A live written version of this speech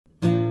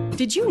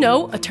Did you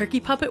know a turkey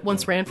puppet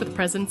once ran for the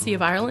presidency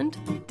of Ireland?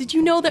 Did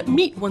you know that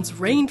meat once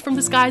rained from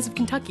the skies of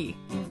Kentucky?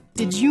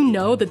 Did you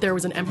know that there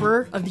was an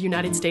emperor of the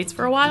United States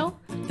for a while?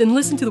 Then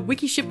listen to the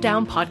Wikiship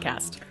Down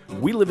podcast.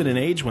 We live in an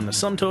age when the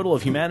sum total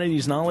of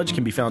humanity's knowledge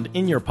can be found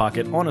in your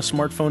pocket on a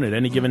smartphone at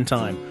any given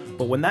time.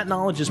 But when that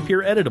knowledge is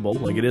peer editable,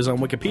 like it is on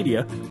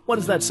Wikipedia, what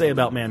does that say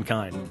about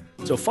mankind?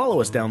 So follow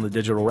us down the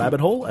digital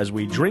rabbit hole as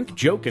we drink,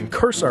 joke, and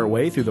curse our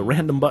way through the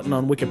random button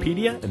on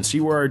Wikipedia and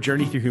see where our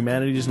journey through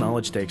humanity's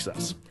knowledge takes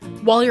us.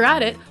 While you're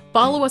at it,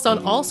 follow us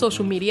on all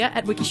social media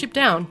at Wikiship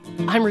Down.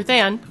 I'm Ruth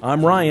Ann.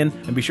 I'm Ryan,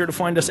 and be sure to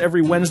find us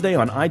every Wednesday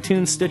on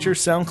iTunes, Stitcher,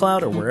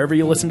 SoundCloud, or wherever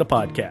you listen to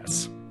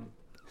podcasts.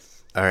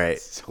 All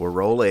right, we're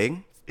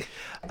rolling.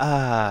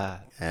 And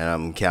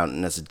I'm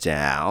counting us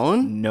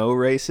down. No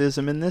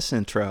racism in this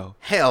intro.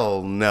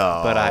 Hell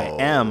no. But I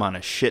am on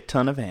a shit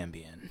ton of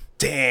Ambien.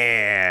 Damn.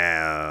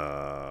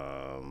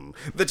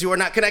 The two are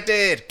not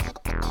connected.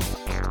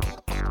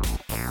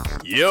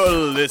 You're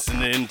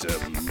listening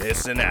to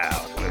Missing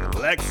Out with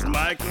Lex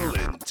Michael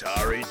and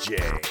Tari J.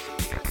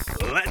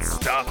 Let's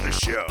start the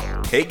show.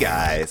 Hey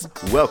guys,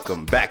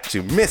 welcome back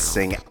to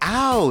Missing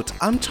Out.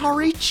 I'm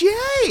Tari J.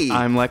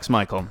 I'm Lex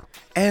Michael.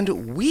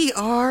 And we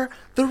are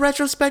the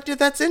retrospective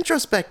that's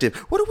introspective.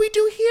 What do we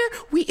do here?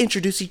 We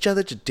introduce each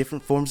other to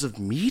different forms of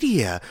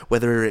media,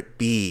 whether it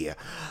be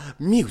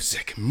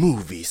music,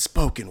 movies,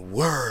 spoken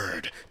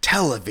word,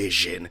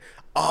 television,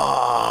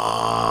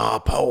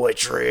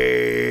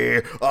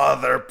 poetry,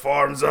 other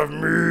forms of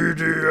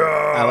media.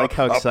 I like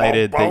how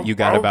excited that you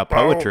got about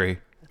poetry.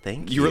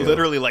 Thank you. You were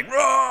literally like,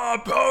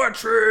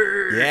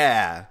 poetry!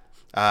 Yeah.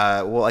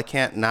 Well, I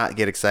can't not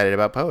get excited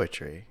about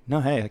poetry.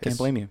 No, hey, I can't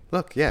blame you.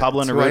 Look, yeah.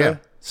 Pablo that's who I am. Neruda,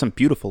 some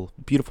beautiful,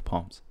 beautiful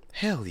poems.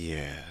 Hell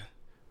yeah.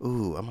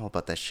 Ooh, I'm all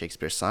about that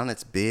Shakespeare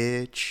sonnets,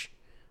 bitch.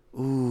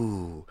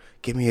 Ooh,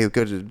 give me a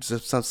good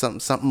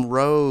something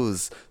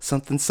rose,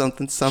 something.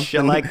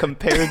 Shall I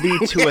compare thee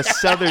to a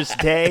Sother's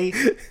day?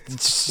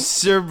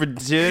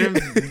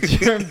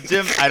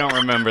 I don't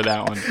remember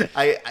that one.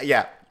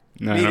 Yeah.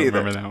 No, me I don't neither.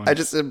 remember that one. I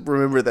just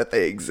remember that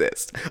they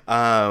exist.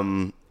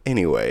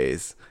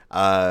 Anyways.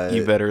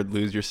 You better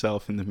lose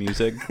yourself in the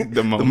music the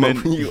The moment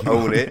moment you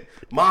own it.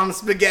 Mom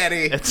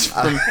spaghetti. It's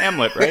from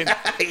Hamlet, right?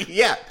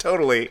 Yeah,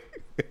 totally.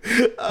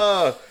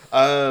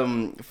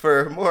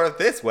 For more of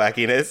this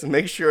wackiness,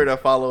 make sure to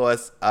follow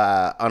us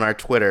on our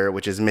Twitter,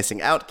 which is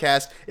Missing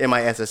Outcast,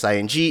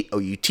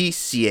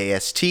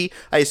 MissingOutcast.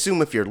 I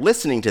assume if you're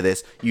listening to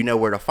this, you know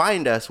where to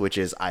find us, which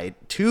is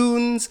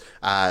iTunes,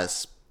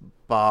 not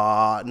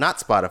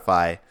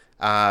Spotify,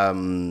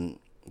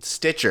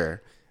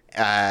 Stitcher,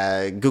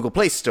 Google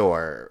Play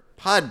Store,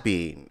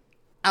 Podbean,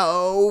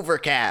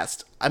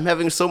 Overcast. I'm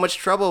having so much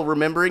trouble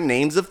remembering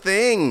names of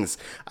things.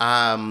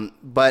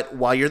 But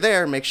while you're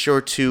there, make sure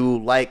to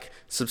like,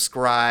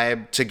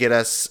 subscribe to get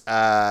us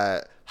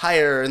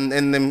higher and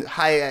then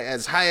high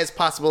as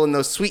possible in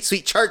those sweet,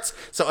 sweet charts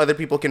so other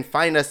people can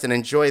find us and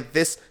enjoy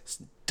this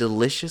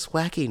delicious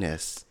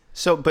wackiness.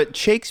 So, but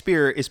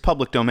Shakespeare is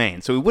public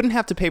domain, so we wouldn't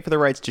have to pay for the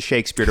rights to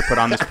Shakespeare to put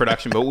on this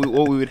production. But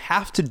what we would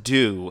have to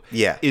do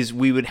is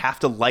we would have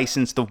to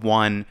license the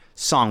one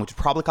song, which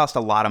would probably cost a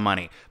lot of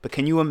money. But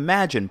can you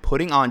imagine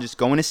putting on, just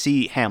going to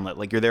see Hamlet?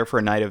 Like, you're there for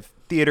a night of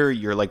theater,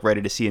 you're like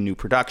ready to see a new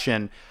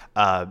production,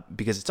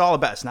 because it's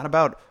not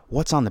about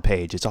what's on the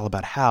page, it's all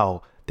about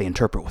how they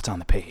interpret what's on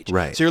the page.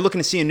 Right. So you're looking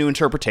to see a new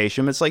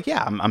interpretation. It's like,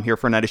 yeah, I'm here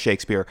for a night of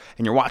Shakespeare,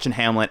 and you're watching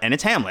Hamlet, and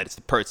it's Hamlet. It's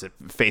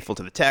faithful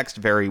to the text,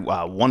 very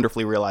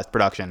wonderfully realized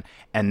production.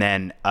 And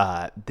then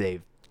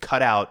they've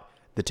cut out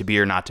the to be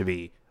or not to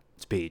be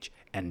speech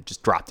and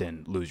just dropped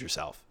in Lose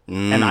Yourself.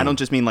 And I don't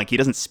just mean like he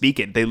doesn't speak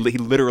it. He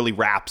literally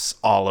raps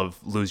all of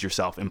Lose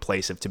Yourself in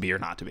place of to be or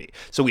not to be.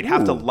 So we'd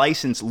have to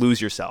license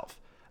Lose Yourself,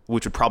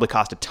 which would probably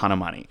cost a ton of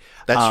money.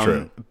 That's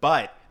true.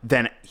 But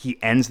then he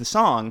ends the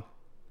song,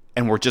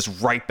 and we're just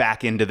right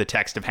back into the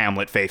text of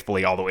Hamlet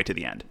faithfully all the way to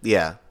the end.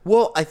 Yeah.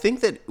 Well, I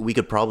think that we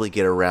could probably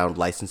get around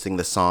licensing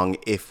the song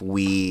if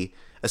we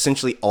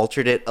essentially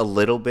altered it a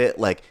little bit,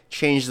 like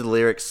changed the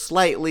lyrics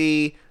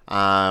slightly,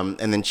 and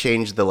then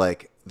changed the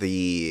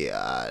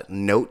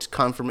note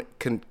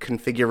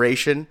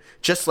configuration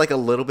just like a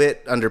little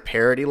bit under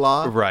parody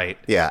law. Right.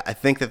 Yeah, I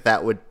think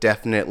that would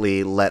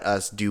definitely let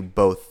us do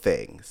both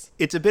things.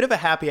 It's a bit of a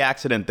happy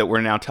accident that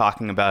we're now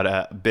talking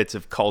about bits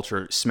of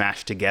culture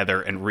smashed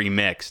together and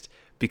remixed,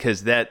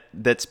 because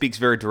that speaks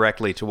very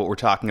directly to what we're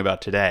talking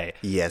about today.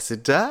 Yes,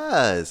 it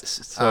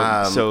does.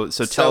 So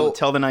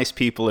tell the nice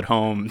people at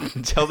home,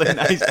 tell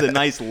the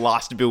nice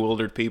lost,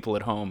 bewildered people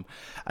at home,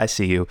 I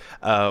see you.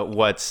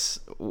 What's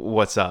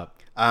up?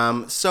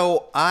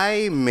 So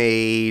I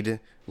made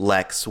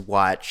Lex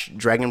watch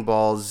Dragon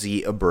Ball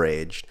Z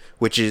Abridged,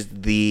 which is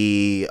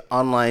the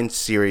online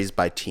series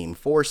by Team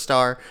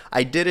 4-Star.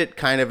 I did it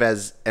kind of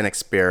as an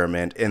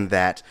experiment in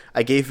that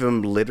I gave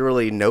him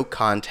literally no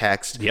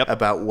context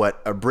about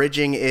what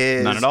abridging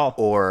is. None at all.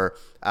 Or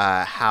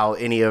how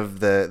any of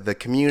the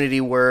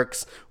community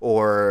works,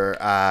 or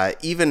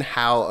even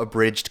how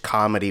abridged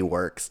comedy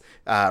works,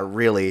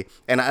 really.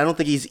 And I don't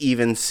think he's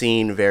even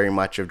seen very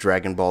much of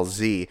Dragon Ball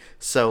Z.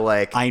 So,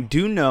 like... I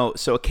do know,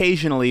 so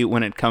occasionally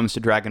when it comes to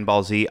Dragon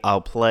Ball Z,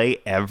 I'll play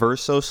ever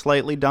so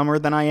slightly dumber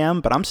than I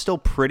am, but I'm still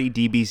pretty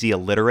DBZ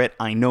illiterate.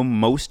 I know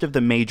most of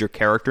the major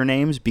character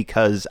names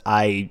because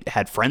I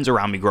had friends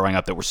around me growing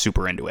up that were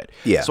super into it.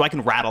 Yeah. So I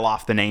can rattle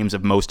off the names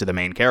of most of the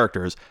main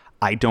characters.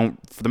 I don't,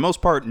 for the most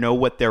part, know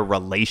what their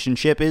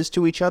relationship is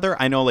to each other.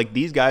 I know, like,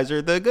 these guys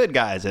are the good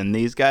guys, and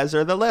these guys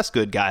are the less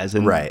good guys,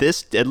 and right.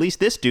 at least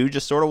this dude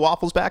just sort of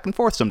waffles back and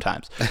forth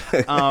sometimes.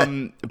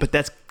 But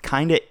that's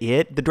kind of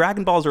it. The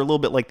Dragon Balls are a little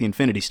bit like the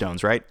Infinity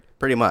Stones, right?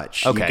 Pretty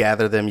much. Okay. You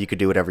gather them, you could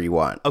do whatever you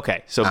want.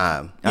 Okay, so...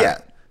 Yeah. right.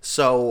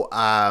 So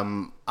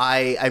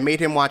I made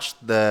him watch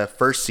the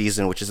first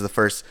season, which is the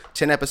first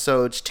 10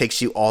 episodes,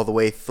 takes you all the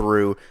way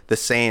through the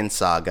Saiyan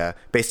saga,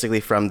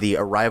 basically from the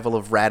arrival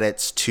of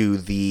Raditz to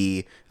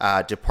the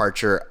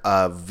departure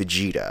of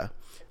Vegeta.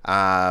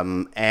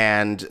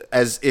 And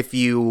as if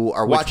you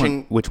are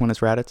watching... Which one is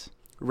Raditz?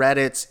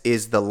 Raditz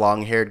is the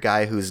long-haired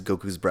guy who's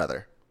Goku's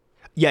brother.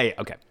 Yeah,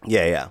 okay.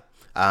 Yeah.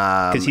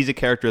 Because he's a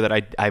character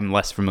that I'm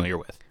less familiar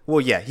with.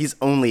 Well, yeah, he's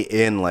only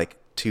in, like,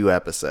 2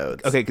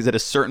 episodes. Okay, because at a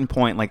certain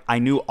point, like, I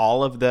knew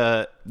all of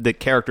the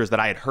characters that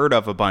I had heard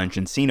of a bunch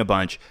and seen a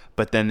bunch,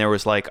 but then there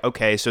was like,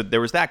 okay, so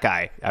there was that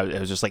guy. It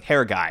was just like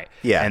hair guy.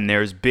 Yeah. And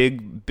there's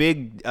big,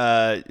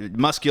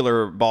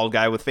 muscular bald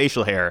guy with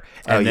facial hair.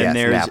 And yes,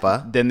 there's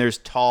Nappa. Then there's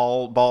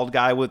tall bald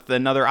guy with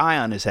another eye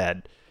on his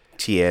head.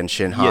 Tien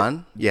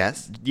Shinhan,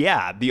 yes.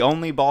 Yeah, the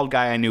only bald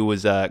guy I knew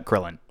was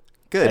Krillin.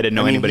 Good. I didn't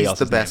know anybody else.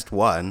 He's the best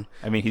one.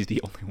 I mean, he's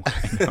the only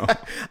one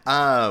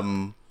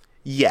I know.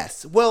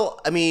 Yes. Well,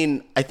 I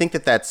mean, I think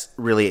that that's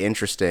really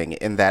interesting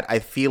in that I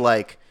feel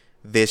like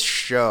this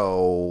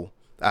show,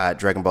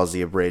 Dragon Ball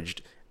Z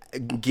Abridged,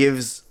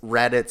 gives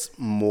Raditz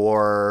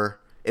more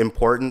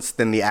importance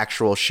than the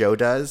actual show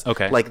does.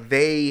 Okay. Like,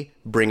 they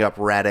bring up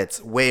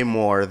Raditz way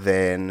more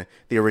than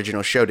the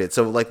original show did.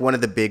 So, like, one of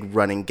the big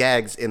running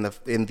gags in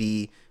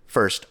the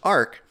first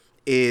arc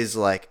is,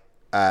 like,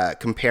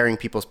 comparing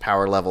people's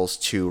power levels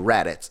to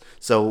Raditz.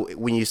 So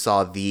when you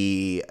saw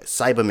the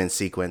Cyberman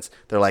sequence,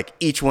 they're like,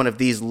 each one of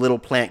these little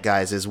plant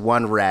guys is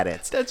one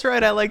Raditz. That's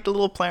right. I liked the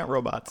little plant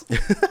robots.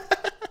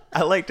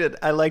 I liked it.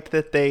 I liked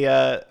that they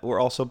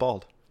were also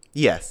bald.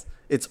 Yes,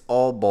 it's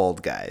all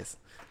bald guys.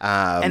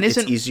 And it's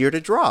easier to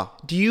draw.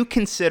 Do you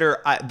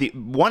consider the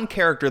one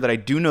character that I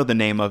do know the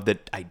name of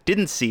that I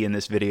didn't see in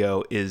this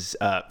video is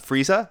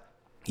Frieza?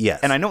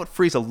 Yes. And I know what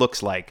Frieza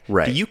looks like.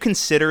 Right. Do you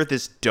consider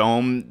this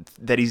dome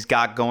that he's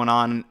got going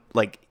on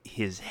like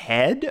his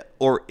head,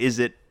 or is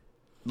it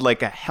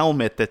like a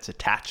helmet that's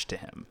attached to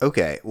him?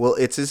 Okay, well,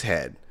 it's his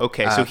head.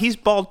 Okay, so he's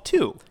bald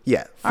too.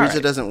 Yeah, All Frieza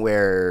right. doesn't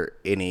wear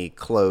any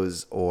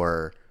clothes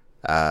or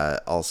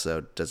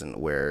also doesn't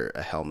wear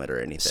a helmet or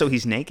anything. So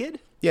he's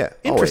naked? Yeah,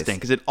 Interesting,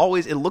 because it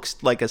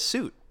looks like a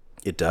suit.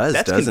 It does,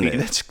 That's doesn't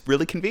convenient. it? That's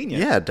really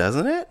convenient. Yeah,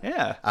 doesn't it?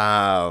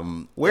 Yeah.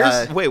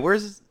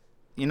 Where's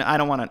you know, I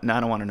don't want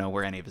to know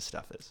where any of his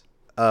stuff is.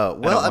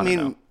 Well, I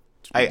mean,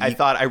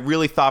 I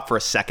really thought for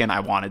a second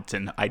I wanted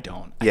to. I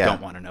don't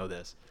want to know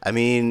this. I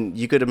mean,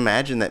 you could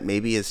imagine that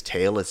maybe his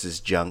tail is his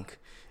junk,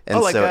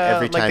 and like so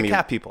every like time the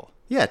cat people.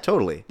 Yeah,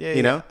 totally. Yeah,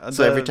 you know, yeah.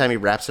 so every time he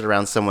wraps it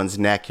around someone's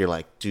neck, you're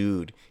like,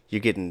 dude,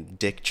 you're getting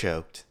dick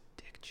choked.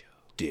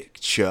 Dick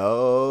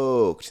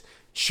choked.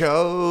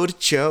 Chode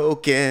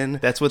choking.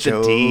 That's what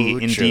the D in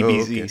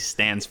DBZ choking.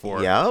 stands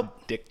for.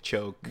 Yep. Dick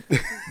choke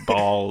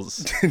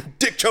balls.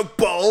 Dick choke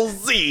ball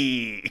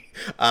Z.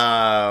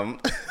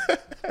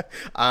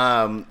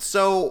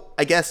 So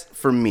I guess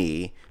for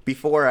me,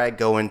 before I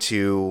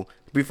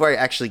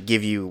actually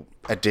give you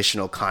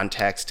additional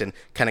context and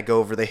kind of go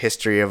over the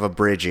history of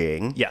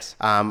abridging. Yes.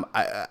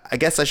 I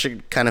guess I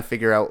should kind of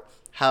figure out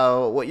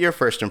what your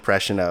first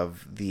impression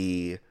of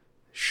the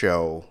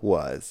show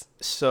was.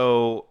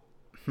 So,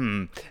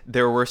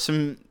 there were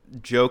some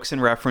jokes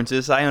and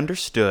references I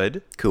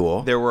understood.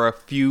 Cool. There were a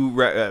few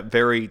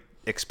very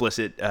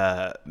explicit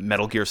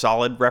Metal Gear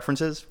Solid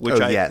references, which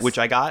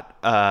I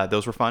got.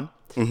 Those were fun.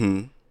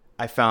 Mm-hmm.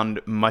 I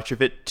found much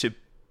of it to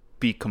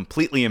be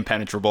completely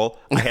impenetrable.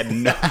 I had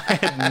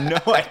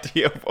no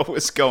idea what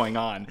was going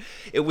on.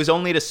 It was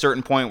only at a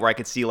certain point where I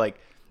could see, like,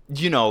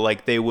 you know,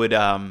 like they would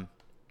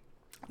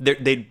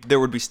there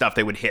would be stuff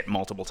they would hit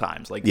multiple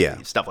times, like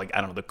stuff like, I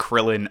don't know, the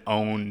Krillin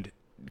owned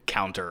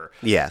counter.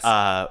 Yes.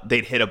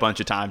 They'd hit a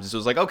bunch of times. So it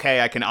was like, okay,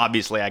 I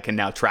can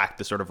now track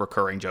the sort of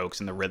recurring jokes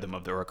and the rhythm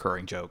of the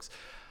recurring jokes.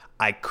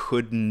 I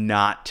could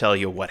not tell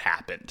you what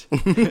happened.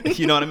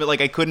 You know what I mean?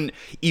 Like, I couldn't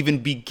even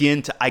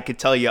begin to, I could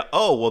tell you,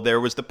 oh, well, there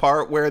was the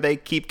part where they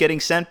keep getting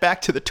sent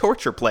back to the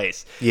torture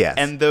place. Yes.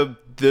 And the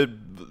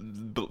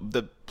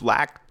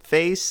black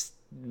face,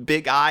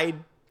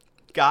 big-eyed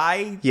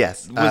guy.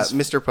 Yes, was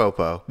Mr.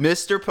 Popo.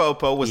 Mr.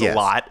 Popo was Yes. a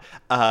lot,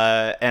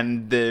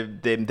 and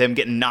them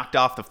getting knocked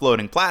off the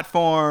floating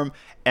platform,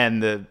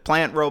 and the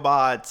plant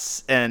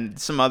robots, and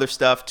some other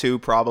stuff too.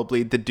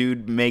 Probably the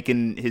dude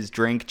making his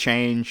drink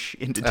change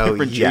into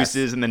different yes.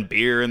 juices, and then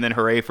beer, and then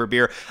hooray for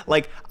beer.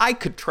 Like, I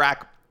could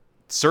track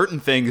certain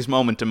things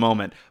moment to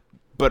moment,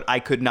 but I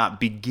could not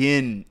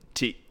begin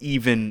to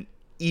even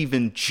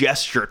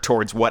gesture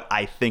towards what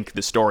I think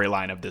the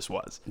storyline of this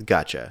was.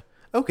 Gotcha.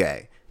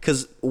 Okay.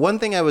 Because one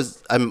thing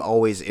I'm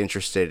always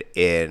interested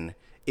in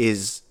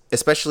is,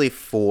 especially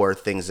for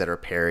things that are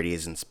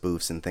parodies and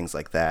spoofs and things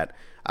like that,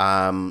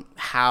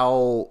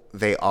 how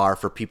they are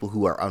for people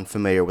who are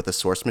unfamiliar with the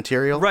source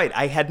material. Right.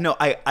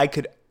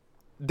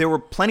 There were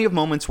plenty of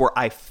moments where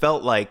I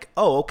felt like,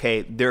 oh,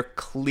 okay, they're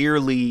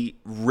clearly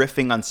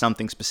riffing on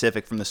something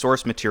specific from the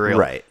source material.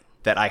 Right.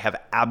 That I have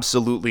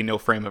absolutely no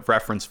frame of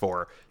reference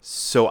for.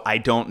 So I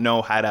don't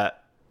know how to,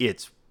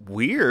 it's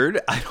weird.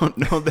 I don't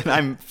know that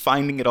I'm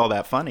finding it all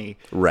that funny.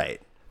 Right.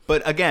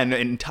 But again,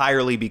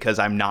 entirely because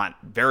I'm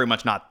very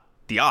much not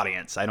the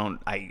audience. I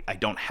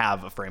don't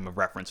have a frame of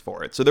reference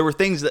for it. So there were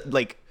things that,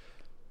 like,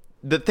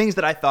 the things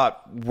that I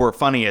thought were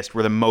funniest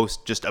were the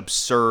most just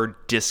absurd,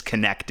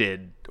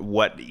 disconnected.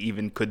 What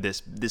even could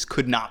this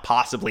could not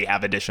possibly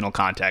have additional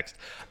context.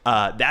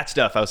 That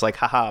stuff, I was like,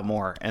 haha,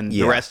 more. And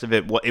the rest of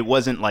it, it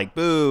wasn't like,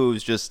 boo, it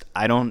was just,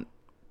 I don't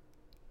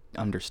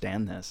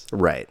understand this.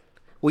 Right.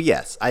 Well,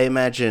 yes, I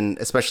imagine,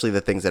 especially the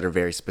things that are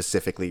very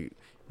specifically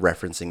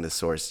referencing the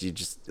source, you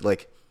just,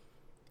 like,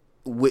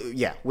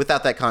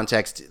 without that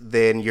context,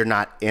 then you're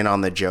not in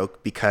on the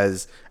joke,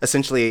 because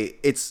essentially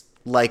it's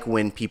like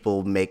when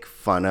people make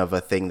fun of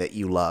a thing that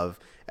you love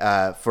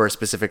for a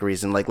specific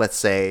reason. Like, let's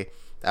say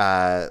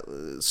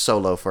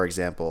Solo, for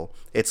example.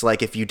 It's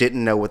like if you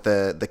didn't know what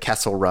the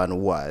Kessel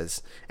Run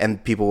was,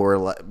 and people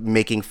were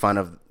making fun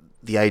of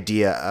the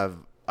idea of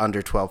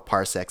under 12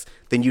 parsecs,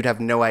 then you'd have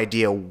no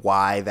idea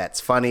why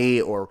that's funny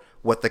or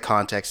what the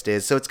context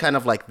is. So it's kind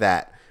of like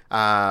that.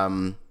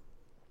 But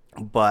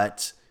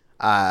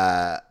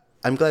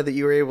I'm glad that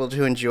you were able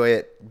to enjoy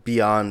it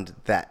beyond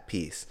that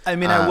piece. I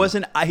mean,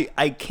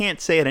 I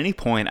can't say at any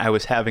point I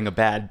was having a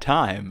bad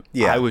time.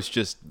 Yeah. I was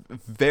just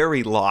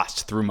very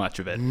lost through much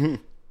of it. Mm-hmm.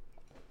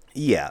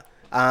 Yeah.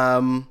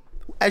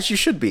 As you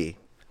should be.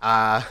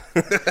 Because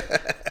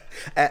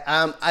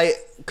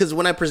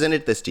when I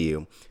presented this to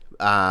you,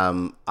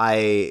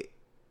 I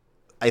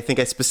think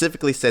I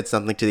specifically said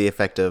something to the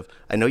effect of,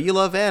 I know you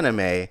love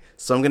anime,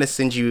 so I'm going to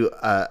send you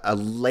a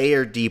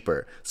layer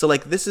deeper. So,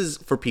 like, this is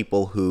for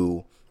people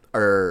who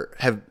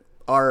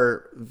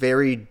are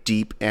very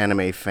deep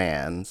anime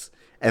fans,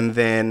 and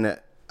then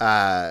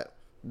the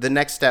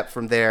next step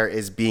from there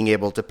is being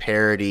able to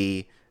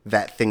parody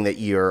that thing that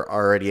you're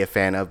already a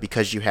fan of,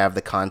 because you have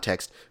the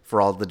context for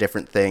all the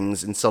different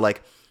things. And so,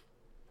 like,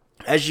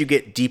 as you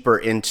get deeper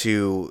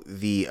into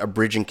the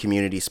abridging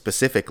community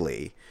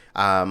specifically,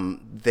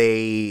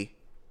 they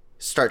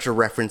start to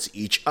reference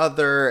each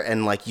other,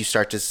 and, like, you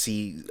start to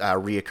see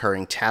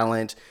reoccurring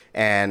talent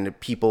and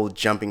people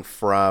jumping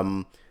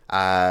from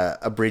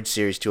a bridge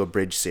series to a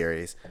bridge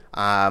series.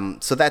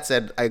 So that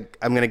said,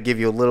 I'm going to give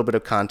you a little bit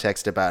of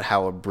context about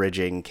how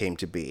abridging came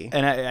to be.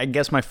 And I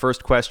guess my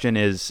first question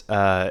is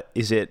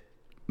it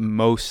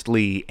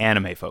mostly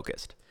anime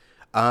focused?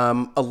 A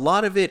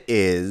lot of it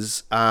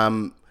is.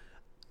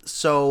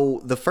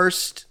 So the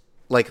first,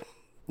 like,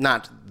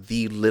 not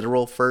the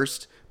literal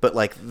first, but,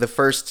 like, the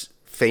first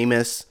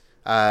famous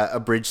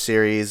abridged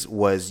series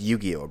was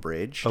Yu-Gi-Oh!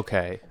 Abridged.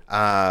 Okay.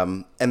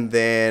 And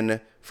then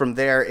from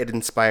there, it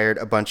inspired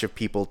a bunch of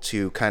people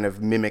to kind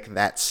of mimic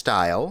that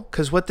style.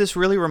 Because what this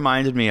really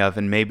reminded me of,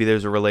 and maybe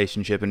there's a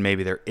relationship and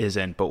maybe there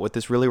isn't, but what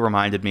this really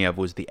reminded me of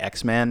was the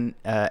X-Men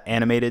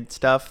animated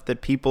stuff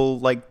that people,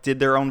 like, did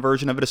their own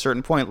version of at a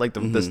certain point, like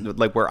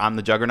like where I'm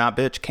the Juggernaut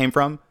bitch came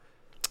from.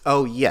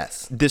 Oh,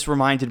 yes. This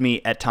reminded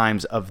me at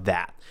times of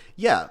that.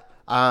 Yeah.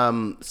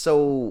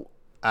 So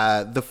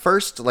the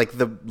first, like,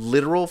 the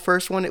literal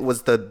first one, it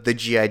was the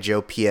G.I.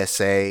 Joe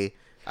PSA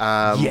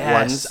Yes,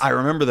 ones. I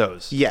remember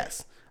those.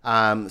 Yes.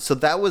 So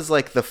that was,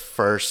 like, the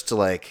first,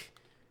 like,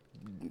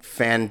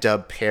 fan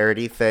dub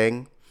parody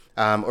thing,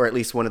 or at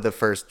least one of the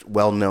first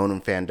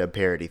well-known fan dub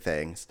parody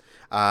things.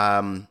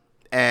 And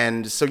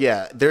so,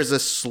 yeah, there's a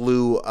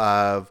slew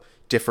of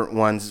different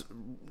ones.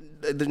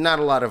 There's not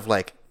a lot of,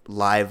 like,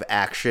 live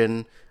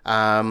action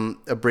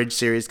abridged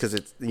series, because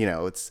it's, you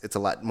know, it's a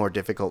lot more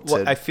difficult to.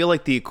 Well, I feel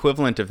like the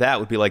equivalent of that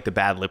would be like the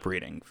bad lip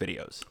reading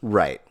videos.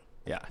 Right.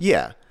 Yeah.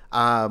 Yeah.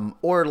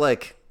 Or,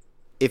 like,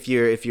 if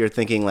you're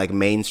thinking, like,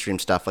 mainstream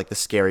stuff, like the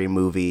Scary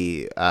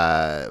Movie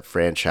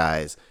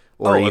franchise,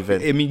 or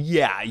even. I mean,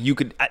 yeah, you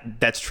could.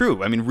 That's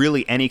true. I mean,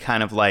 really, any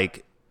kind of,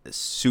 like,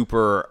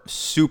 super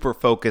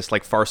focused,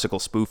 like, farcical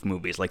spoof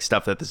movies, like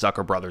stuff that the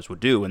Zucker brothers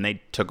would do, and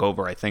they took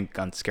over, I think,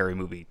 on Scary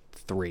Movie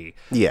 3.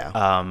 Yeah.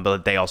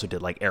 But they also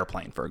did, like,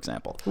 Airplane, for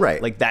example.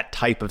 Right. Like, that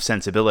type of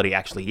sensibility,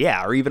 actually,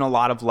 yeah. Or even a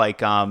lot of,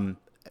 like,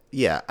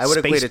 yeah, I would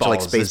equate it to, like,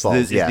 Spaceballs.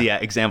 Is the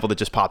example that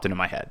just popped into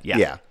my head. Yeah.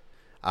 Yeah.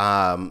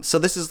 So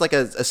this is like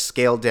a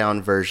scaled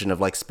down version of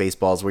like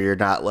Spaceballs, where you're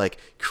not like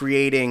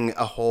creating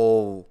a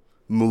whole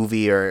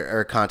movie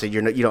or content.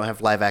 You don't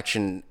have live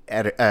action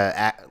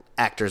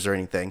actors or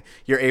anything.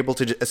 You're able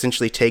to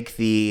essentially take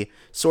the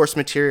source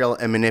material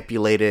and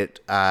manipulate it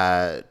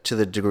to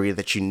the degree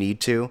that you need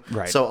to.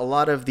 Right. So a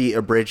lot of the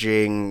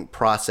abridging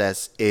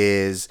process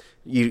is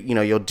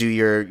you'll do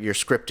your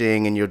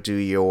scripting and you'll do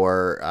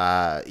your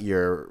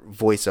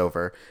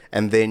voiceover,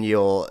 and then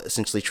you'll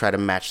essentially try to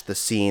match the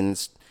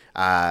scenes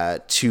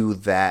to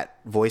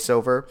that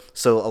voiceover.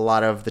 So a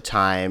lot of the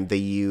time they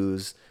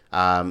use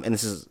and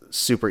this is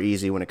super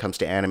easy when it comes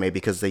to anime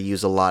because they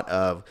use a lot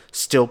of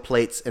still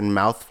plates and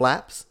mouth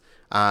flaps.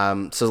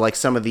 So like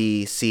some of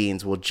the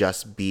scenes will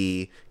just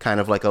be kind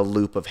of like a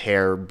loop of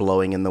hair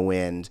blowing in the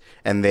wind,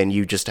 and then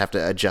you just have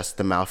to adjust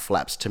the mouth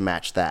flaps to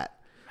match that.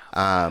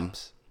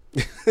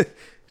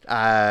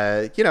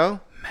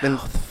 Then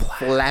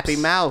flappy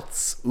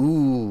mouths.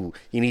 Ooh,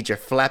 you need your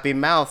flappy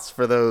mouths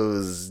for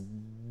those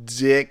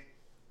dick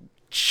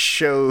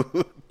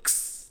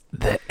chokes.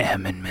 The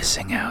M in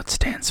Missing Out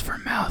stands for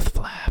mouth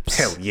flaps.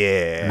 Hell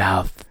yeah.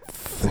 Mouth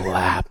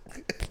flap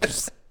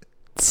is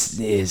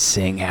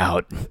sing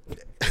out.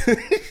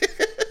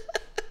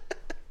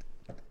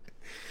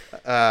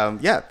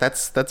 Yeah,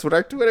 that's what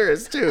our Twitter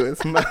is too.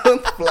 It's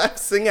mouth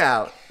flapsing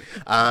out.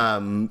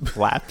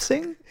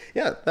 Flapsing?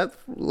 Yeah, that's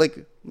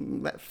like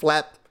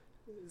flap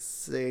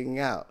sing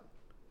out.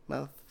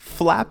 Mouth.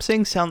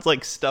 Flapsing sounds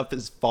like stuff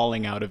is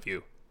falling out of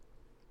you.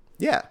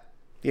 Yeah,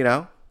 you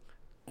don't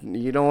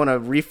want to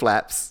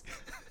reflaps.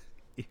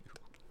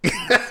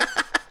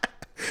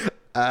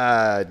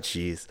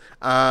 Jeez.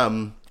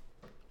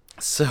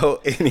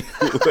 So anyways.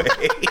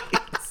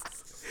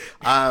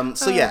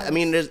 So yeah, I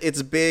mean,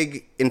 it's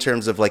big in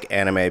terms of like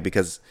anime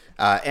because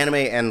anime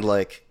and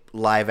like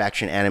live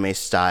action anime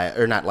style,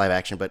 or not live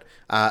action, but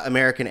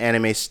American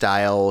anime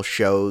style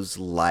shows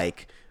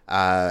like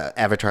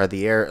Avatar: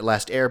 The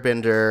Last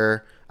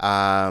Airbender,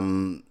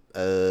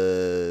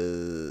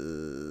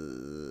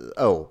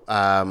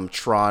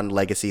 Tron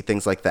Legacy,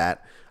 things like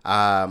that,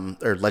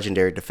 or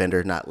Legendary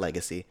Defender, not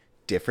Legacy.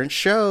 Different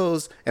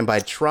shows, and by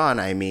Tron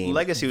I mean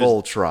Legacy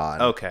Voltron.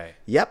 Okay.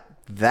 Yep,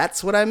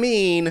 that's what I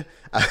mean.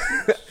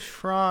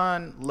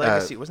 Tron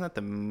Legacy, wasn't that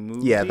the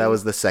movie? Yeah, that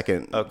was the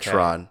second Okay.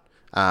 Tron.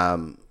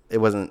 It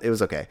was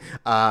okay.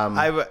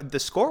 The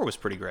score was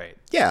pretty great.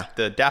 Yeah,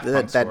 The Daft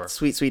Punk score. that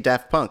sweet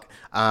Daft Punk.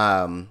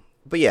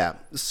 But yeah,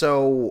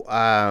 so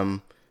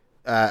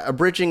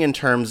abridging in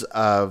terms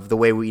of the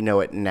way we know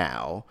it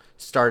now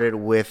started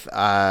with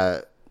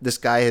this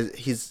guy.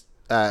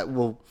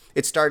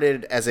 It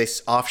started as a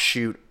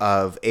offshoot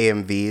of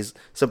AMVs.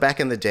 So back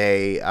in the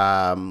day,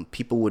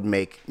 people would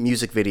make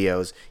music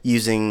videos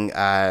using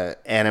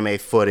anime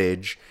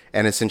footage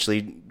and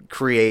essentially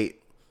create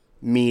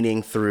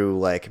meaning through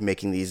like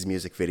making these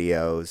music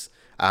videos.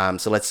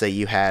 So let's say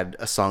you had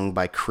a song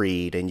by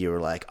Creed and you were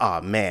like, oh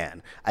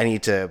man, I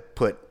need to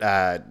put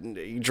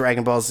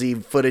Dragon Ball Z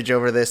footage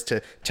over this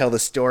to tell the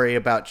story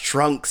about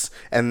Trunks.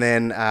 And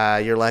then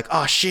you're like,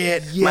 oh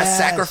shit, my Yes.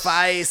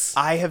 sacrifice.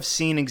 I have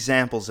seen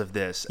examples of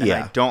this, and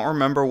Yeah. I don't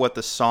remember what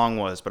the song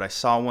was, but I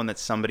saw one that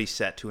somebody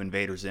set to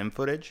Invader Zim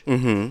footage.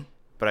 Mm-hmm.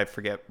 But I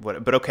forget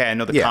what. But okay, I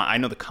know I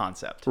know the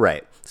concept.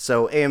 Right.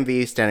 So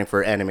AMV standing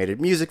for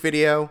animated music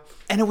video.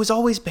 And it was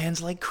always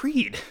bands like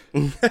Creed.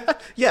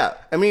 Yeah.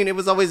 I mean, it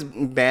was always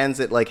bands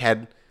that like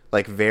had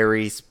like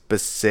very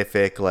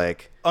specific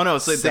like Oh no,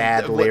 it's like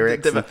sad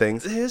lyrics and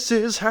things. This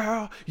is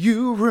how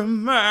you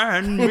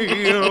remind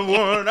me of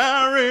what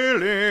I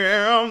really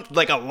am.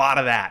 Like a lot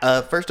of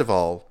that. First of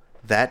all,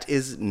 that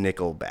is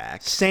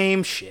Nickelback.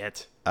 Same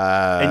shit.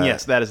 And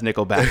yes, that is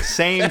Nickelback.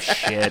 Same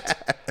shit.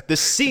 The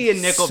C in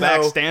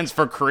Nickelback So- stands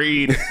for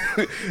Creed.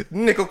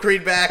 Nickel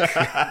Creed back.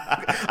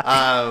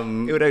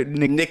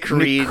 Nick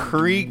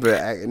Creed.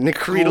 Back. Nick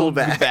Creedle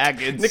back.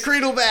 Baggins. Nick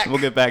Creedle back. We'll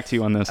get back to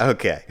you on this.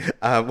 Okay.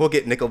 We'll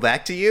get Nickel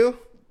back to you.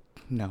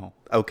 No.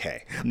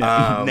 Okay.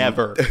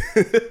 Never.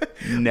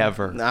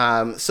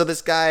 Never. So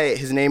this guy,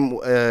 his name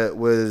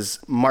was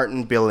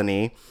Martin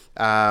Billany.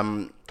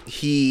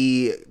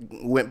 He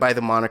went by the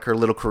moniker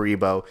Little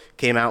Karibo,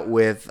 came out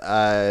with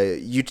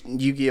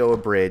Yu-Gi-Oh!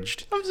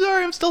 Abridged. I'm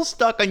sorry, I'm still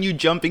stuck on you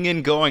jumping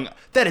in going,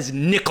 that is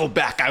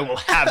Nickelback, I will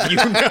have you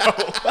know.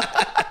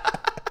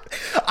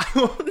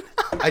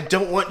 I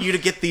don't want you to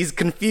get these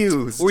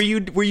confused. Were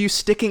you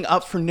sticking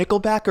up for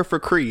Nickelback or for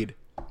Creed?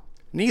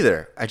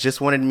 Neither. I just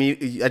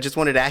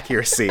wanted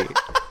accuracy.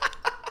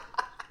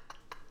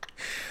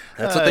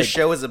 That's what the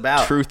show is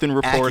about. Truth in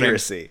reporting.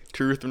 Accuracy.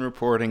 Truth in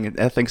reporting,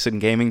 ethics in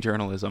gaming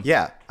journalism.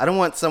 Yeah, I don't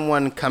want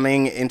someone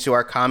coming into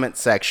our comment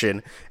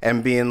section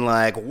and being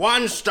like,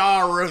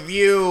 1-star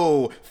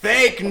review,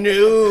 fake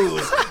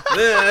news.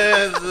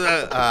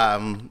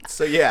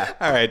 So yeah.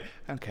 All right.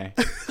 Okay.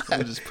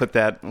 We'll just put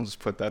that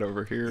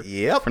over here.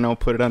 Yep. For now,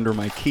 put it under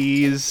my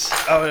keys.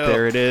 Oh, no.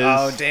 There it is.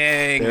 Oh,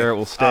 dang. There it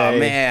will stay. Oh,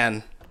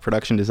 man.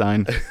 Production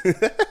design.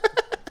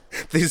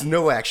 There's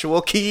no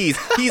actual keys.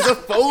 He's a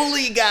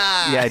Foley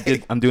guy. Yeah, I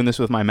did. I'm doing this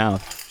with my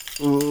mouth.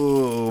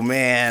 Ooh,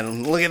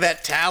 man. Look at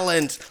that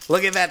talent.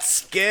 Look at that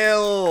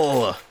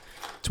skill.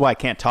 That's why I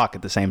can't talk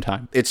at the same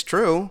time. It's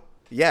true.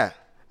 Yeah.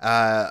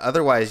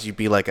 Otherwise, you'd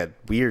be like a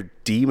weird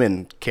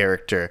demon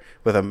character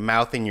with a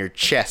mouth in your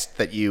chest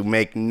that you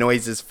make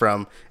noises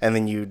from, and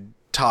then you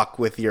talk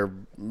with your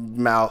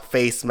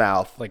face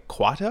mouth. Like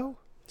Quato?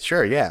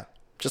 Sure, yeah.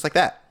 Just like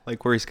that.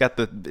 Like where he's got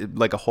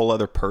like a whole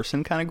other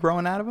person kind of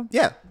growing out of him?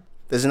 Yeah.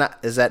 Is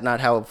that not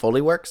how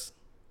Foley works?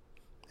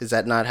 Is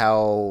that not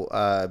how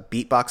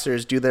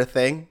beatboxers do their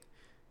thing?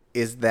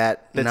 Is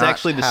that That's not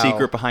actually the how...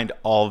 secret behind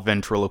all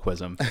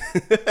ventriloquism.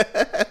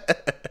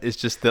 It's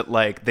just that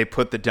like they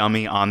put the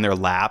dummy on their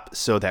lap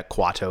so that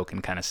Quato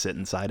can kind of sit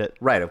inside it.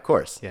 Right, of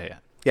course. Yeah.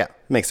 Yeah,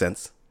 makes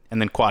sense.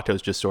 And then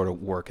Quato's just sort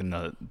of working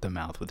the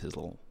mouth with his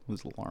little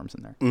arms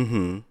in there.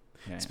 Mm-hmm.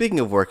 Yeah. Speaking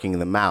of working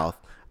the mouth,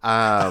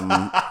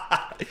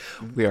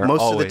 We are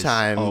most of always, the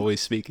time-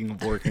 always speaking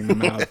of working the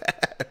mouth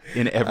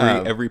in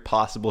every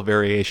possible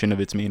variation of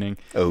its meaning.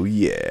 oh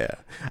yeah.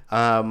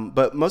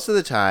 But most of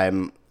the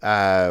time,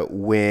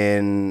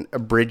 when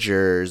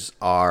abridgers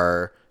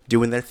are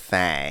doing their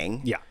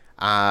thing, Yeah.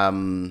 I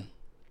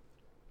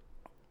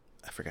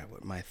forgot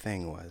what my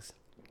thing was.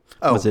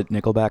 Oh, Was it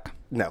Nickelback?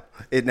 No,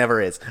 it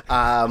never is.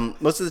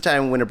 Most of the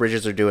time when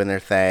abridgers are doing their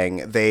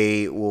thing,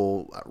 they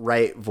will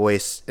write,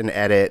 voice, and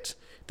edit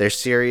their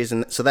series.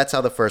 And so that's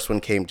how the first one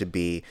came to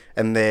be.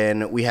 And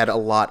then we had a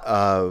lot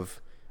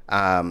of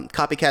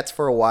copycats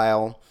for a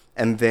while.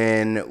 And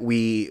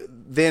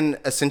then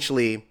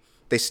essentially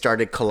they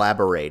started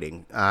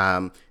collaborating,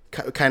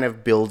 kind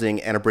of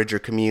building an abridger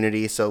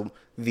community. So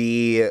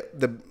the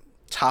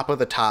top of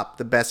the top,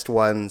 the best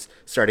ones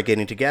started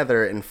getting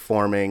together and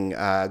forming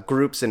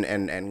groups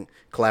and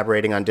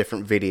collaborating on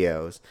different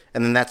videos.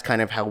 And then that's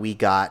kind of how we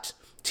got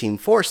Team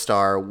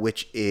 4-Star,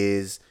 which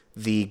is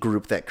the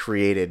group that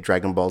created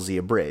Dragon Ball Z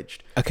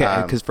Abridged.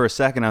 Okay, because for a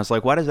second I was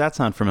like, why does that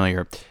sound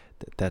familiar?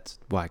 That's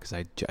why, because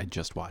I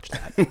just watched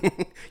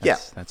that.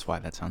 That's why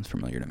that sounds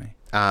familiar to me.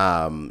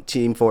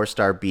 Team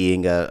 4-Star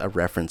being a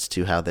reference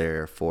to how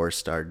they're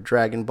 4-star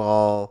Dragon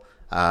Ball.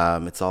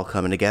 It's all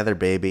coming together,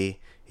 baby.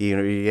 You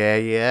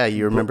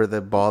remember the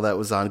ball that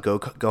was on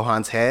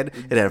Gohan's head?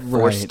 It had 4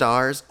 Right.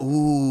 stars.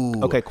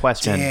 Ooh. Okay,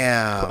 question.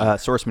 Damn.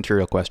 Source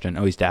material question.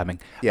 Oh, he's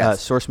dabbing.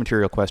 Yes. Source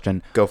material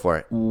question. Go for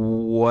it.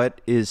 What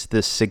is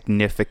the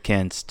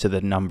significance to the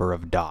number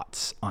of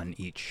dots on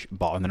each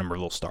ball and the number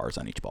of little stars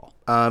on each ball?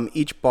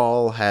 Each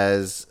ball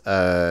has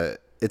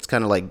it's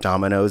kind of like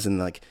dominoes, and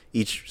like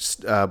each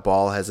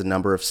ball has a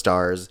number of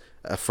stars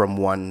from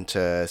 1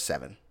 to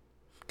 7,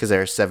 because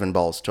there are 7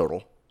 balls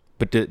total.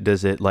 But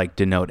does it like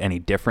denote any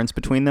difference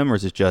between them, or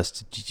is it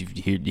just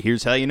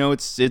here's how you know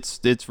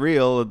it's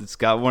real? It's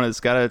got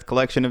a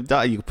collection of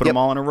dots. You can put them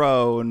all in a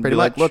row and Pretty be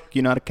like, much. look,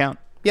 you know how to count.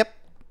 Yep.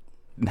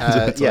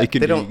 That's all you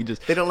can they do. don't. You can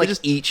just, they don't like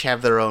each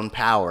have their own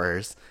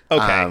powers.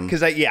 Okay,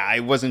 because I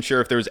wasn't sure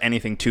if there was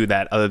anything to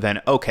that other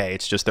than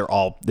it's just they're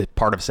all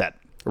part of a set.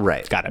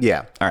 Right. Got it.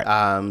 Yeah. All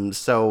right.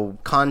 So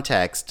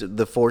context,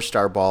 the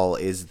 4-star ball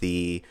is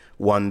the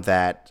one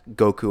that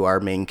Goku, our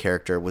main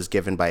character, was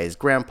given by his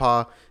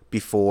grandpa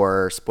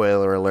before,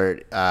 spoiler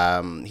alert,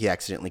 he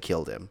accidentally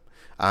killed him.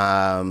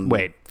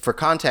 Wait. For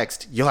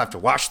context, you'll have to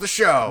watch the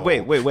show.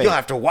 Wait. You'll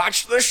have to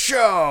watch the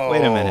show.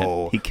 Wait a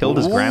minute. He killed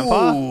his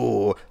grandpa?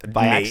 Ooh.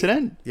 By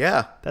accident?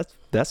 Yeah.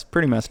 That's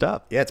pretty messed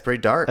up. Yeah, it's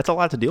pretty dark. That's a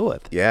lot to deal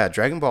with. Yeah,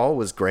 Dragon Ball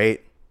was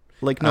great.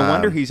 Like, no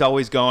wonder he's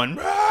always going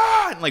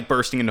 "Ah!" and like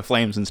bursting into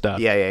flames and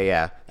stuff.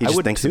 Yeah. He I just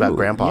would thinks too. about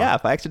grandpa. Yeah,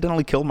 if I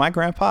accidentally killed my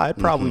grandpa,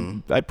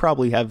 I'd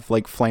probably have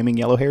like flaming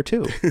yellow hair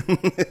too.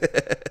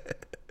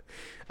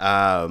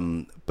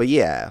 But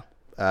yeah.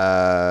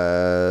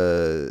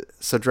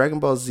 So Dragon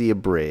Ball Z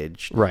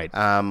Abridged, Right.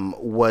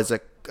 was a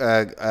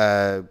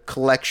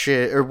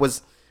collection, or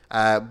was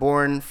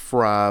born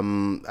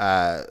from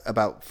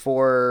about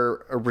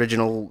 4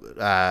 original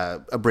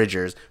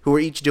abridgers who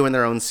were each doing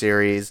their own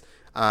series.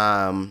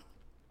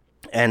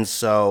 And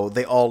so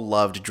they all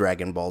loved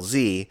Dragon Ball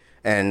Z,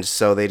 and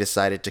so they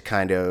decided to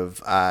kind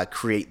of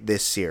create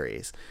this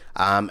series.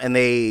 And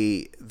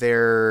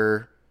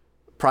their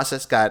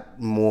process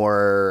got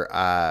more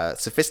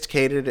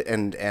sophisticated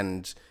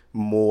and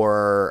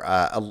more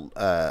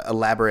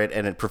elaborate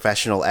and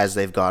professional as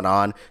they've gone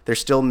on. They're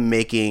still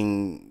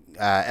making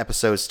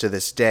episodes to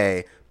this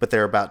day, but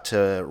they're about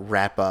to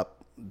wrap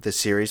up the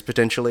series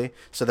potentially.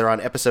 So they're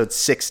on episode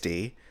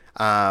 60.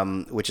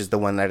 Which is the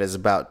one that is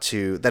going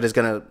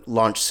to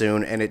launch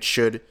soon, and it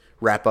should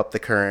wrap up the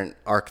current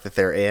arc that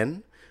they're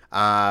in.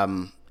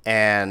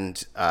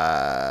 And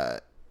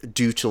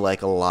due to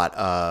like a lot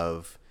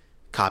of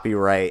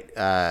copyright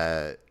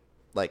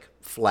like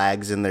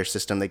flags in their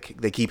system, they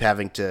keep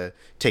having to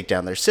take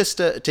down their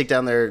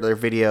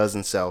videos,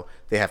 and so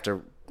they have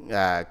to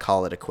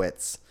call it a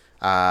quits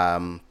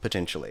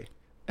potentially.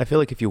 I feel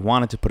like if you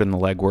wanted to put in the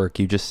legwork,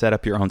 you just set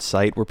up your own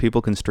site where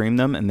people can stream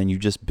them, and then you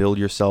just build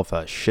yourself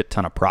a shit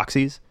ton of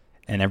proxies.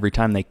 And every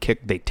time they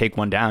take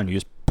one down, you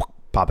just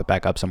pop it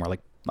back up somewhere,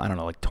 like I don't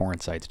know, like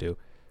torrent sites do.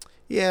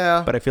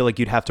 Yeah, But I feel like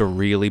you'd have to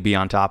really be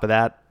on top of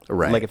that,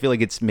 Right. Like, I feel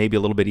like it's maybe a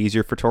little bit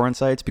easier for torrent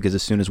sites because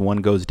as soon as one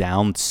goes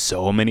down,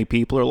 so many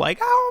people are like,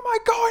 how am I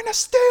going to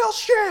steal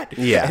shit?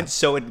 Yeah. And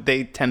so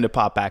they tend to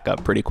pop back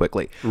up pretty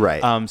quickly.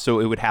 Right. So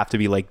it would have to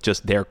be like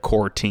just their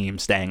core team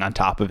staying on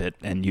top of it,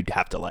 and you'd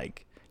have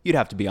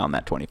to be on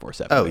that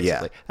 24/7. Oh, basically.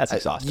 yeah. That's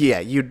exhausting. Yeah,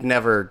 you'd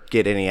never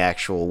get any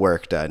actual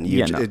work done.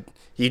 No.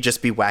 You'd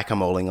just be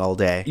whack-a-moling all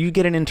day. You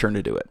get an intern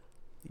to do it.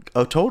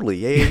 Oh,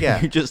 totally.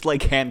 Yeah. You just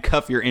like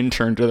handcuff your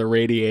intern to the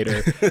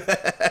radiator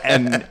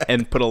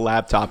and put a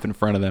laptop in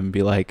front of them and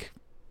be like,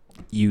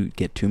 you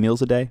get 2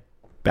 meals a day,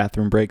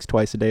 bathroom breaks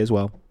twice a day as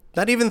well.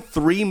 Not even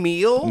 3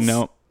 meals?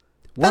 No,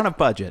 we're on a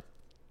budget.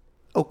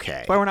 Okay.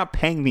 That's why we're not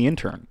paying the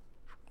intern.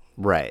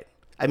 Right.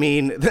 I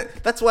mean,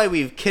 that's why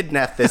we've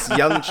kidnapped this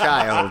young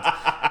child.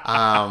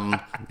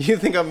 You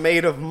think I'm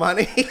made of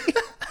money?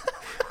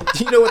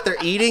 Do you know what they're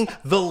eating?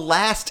 The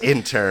last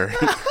intern.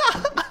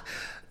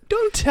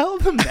 Don't tell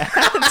them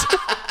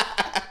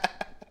that.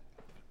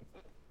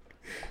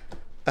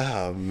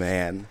 Oh,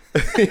 man.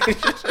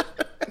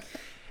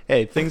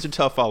 Hey, things are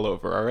tough all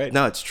over, all right?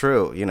 No, it's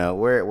true. You know,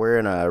 we're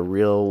in a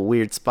real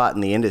weird spot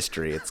in the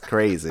industry. It's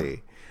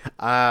crazy.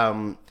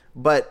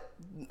 But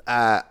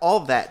all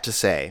that to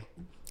say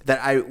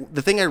that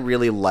the thing I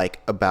really like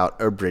about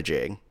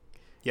abridging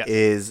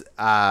is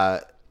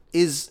how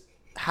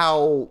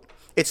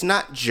it's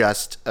not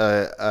just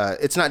a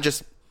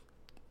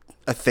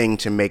thing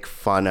to make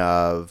fun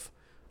of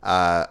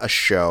a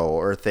show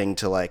or a thing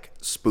to like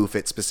spoof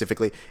it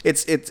specifically.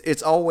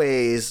 It's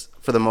always,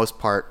 for the most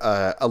part,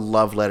 a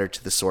love letter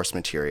to the source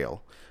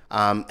material,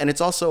 and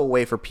it's also a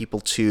way for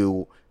people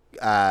to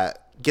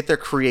get their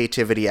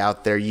creativity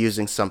out there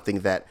using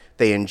something that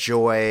they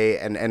enjoy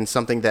and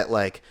something that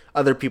like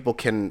other people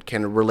can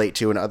relate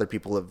to and other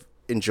people have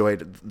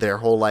enjoyed their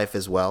whole life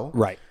as well.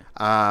 Right.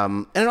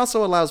 And it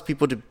also allows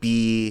people to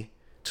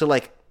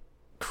like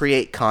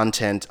create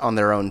content on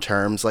their own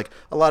terms. Like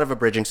a lot of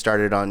abridging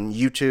started on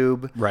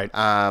YouTube. Right.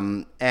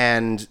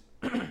 And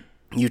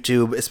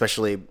YouTube,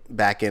 especially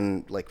back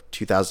in like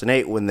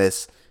 2008 when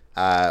this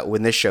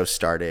show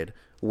started,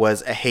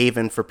 was a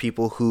haven for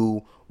people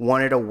who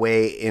wanted a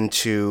way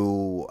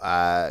into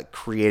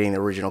creating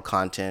original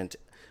content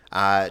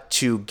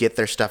to get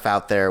their stuff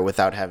out there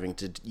without having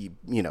to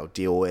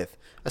deal with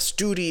a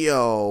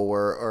studio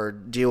or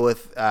deal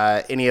with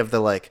any of the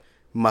like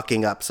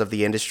mucking ups of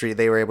the industry.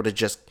 They were able to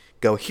just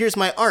go, here's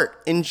my art,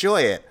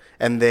 enjoy it,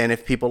 and then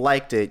if people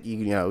liked it,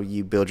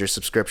 you build your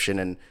subscription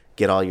and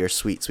get all your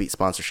sweet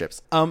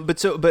sponsorships.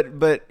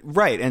 But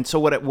right. And so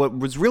what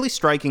was really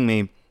striking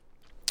me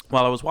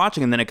while I was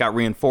watching, and then it got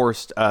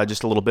reinforced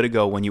just a little bit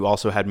ago when you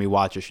also had me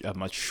watch a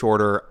much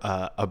shorter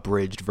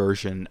abridged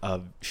version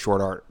of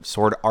Sword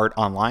Art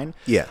Online.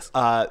 Yes.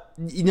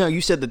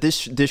 You said that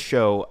this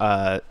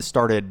show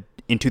started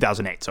in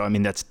 2008. So, I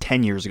mean, that's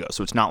 10 years ago.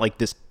 So it's not like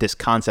this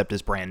concept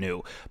is brand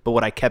new. But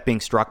what I kept being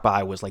struck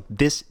by was like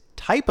this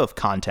type of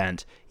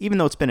content, even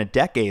though it's been a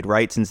decade,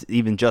 right, since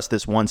even just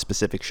this one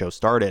specific show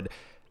started,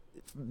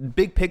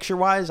 big picture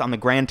wise on the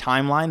grand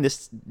timeline,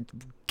 this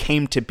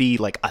came to be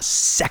like a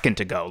second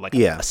ago, like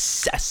a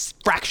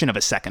fraction of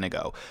a second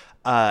ago.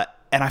 And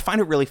I find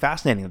it really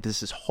fascinating that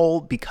this is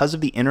because of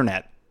the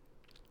internet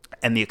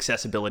and the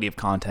accessibility of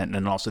content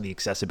and also the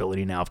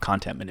accessibility now of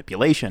content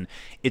manipulation,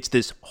 it's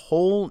this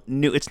whole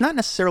new, it's not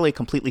necessarily a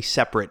completely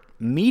separate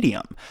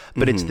medium,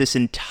 but it's this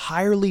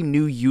entirely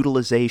new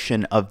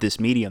utilization of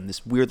this medium,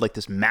 this weird, like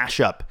this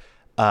mashup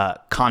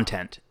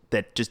content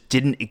that just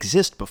didn't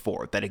exist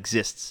before, that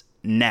exists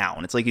now.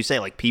 And it's like you say,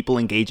 like people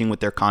engaging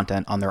with their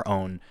content on their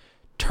own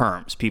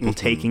terms, people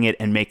taking it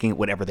and making it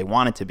whatever they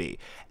want it to be.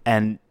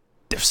 And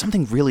there's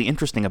something really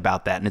interesting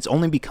about that. And it's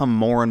only become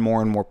more and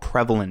more and more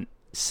prevalent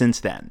since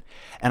then.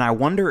 And I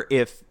wonder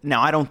if,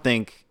 now I don't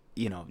think,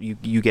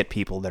 you get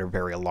people that are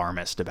very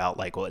alarmist about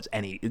like, well, it's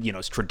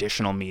it's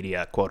traditional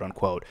media, quote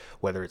unquote,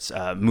 whether it's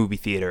movie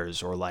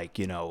theaters or like,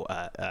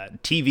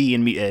 TV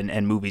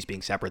and movies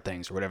being separate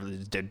things or whatever,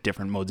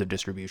 different modes of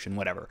distribution,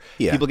 whatever.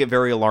 Yeah. People get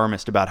very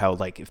alarmist about how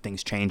like if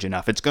things change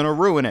enough, it's going to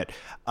ruin it.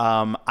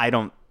 I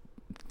don't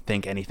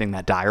think anything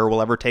that dire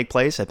will ever take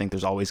place. I think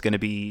there's always going to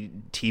be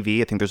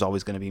TV. I think there's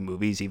always going to be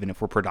movies, even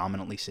if we're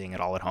predominantly seeing it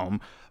all at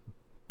home.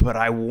 But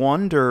I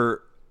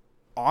wonder,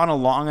 on a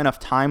long enough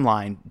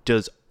timeline,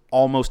 does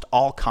almost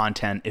all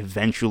content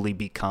eventually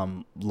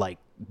become like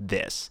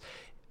this?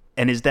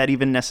 And is that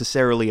even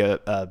necessarily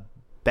a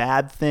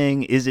bad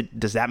thing?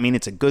 Does that mean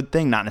it's a good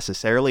thing? Not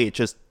necessarily. It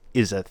just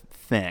is a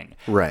thing.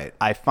 Right.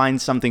 I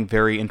find something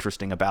very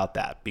interesting about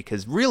that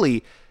because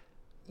really,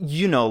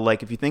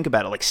 like if you think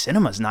about it, like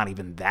cinema's not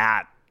even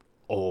that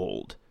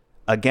old.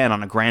 Again,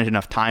 on a grand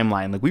enough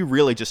timeline, like we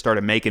really just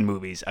started making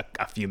movies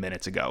a few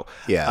minutes ago.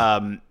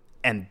 Yeah.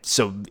 And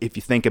so if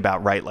you think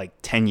about, right, like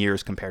 10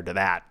 years compared to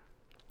that,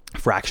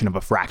 fraction of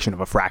a fraction of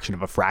a fraction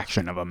of a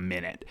fraction of a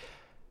minute.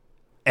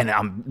 And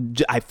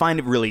I find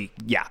it really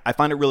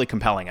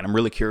compelling, and I'm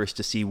really curious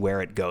to see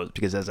where it goes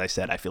because, as I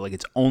said, I feel like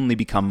it's only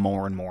become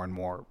more and more and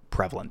more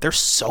prevalent. There's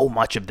so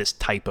much of this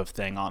type of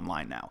thing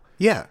online now.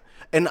 Yeah.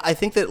 And I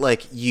think that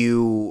like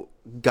you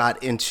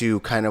got into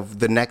kind of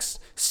the next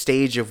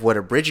stage of what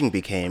abridging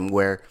became,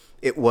 where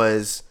it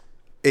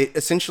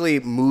essentially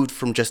moved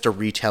from just a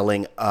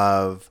retelling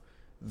of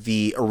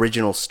the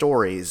original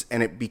stories,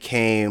 and it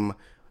became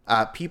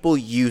people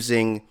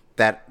using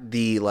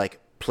the like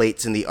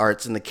plates and the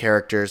arts and the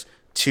characters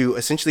to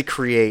essentially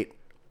create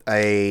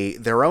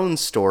their own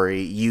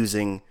story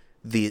using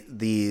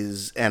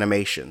these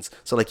animations.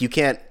 So like you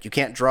can't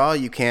draw,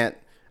 you can't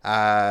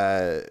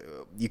animate,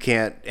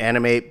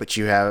 but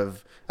you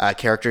have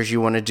characters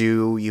you want to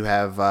do, you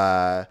have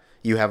a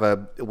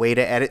way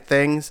to edit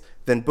things,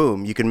 then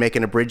boom, you can make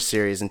an abridged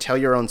series and tell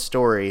your own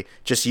story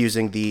just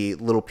using the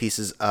little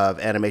pieces of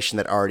animation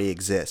that already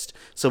exist.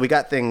 So we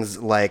got things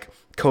like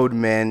Code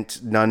Mint,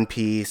 None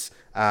Piece,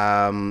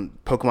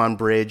 Pokemon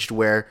Bridged,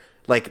 where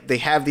like they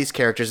have these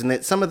characters,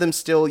 and some of them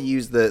still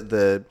use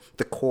the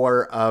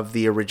core of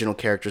the original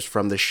characters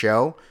from the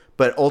show,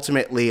 but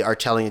ultimately are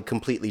telling a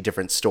completely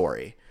different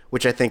story,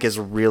 which I think is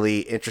a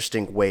really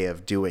interesting way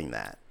of doing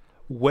that.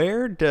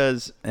 Where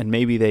does, and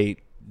maybe they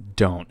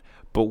don't,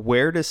 but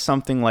where does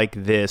something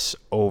like this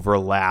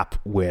overlap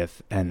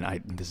with,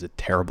 and this is a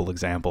terrible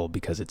example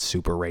because it's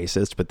super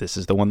racist, but this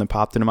is the one that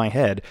popped into my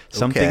head,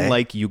 something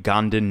like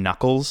Ugandan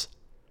Knuckles?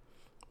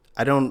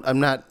 I'm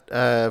not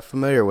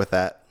familiar with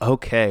that.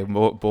 Okay,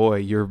 boy,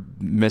 you're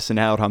missing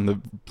out on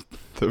the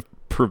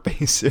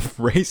pervasive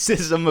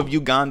racism of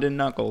Ugandan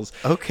Knuckles.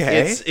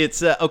 Okay,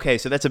 it's okay.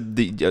 So that's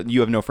you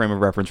have no frame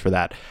of reference for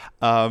that.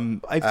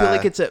 I feel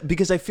like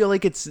because I feel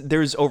like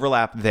there's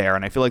overlap there,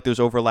 and I feel like there's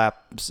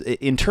overlaps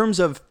in terms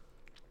of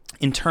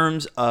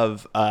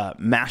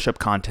mashup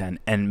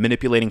content and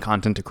manipulating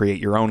content to create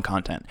your own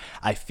content.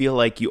 I feel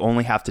like you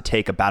only have to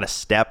take about a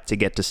step to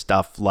get to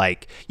stuff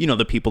like,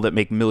 the people that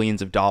make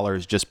millions of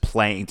dollars just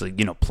playing,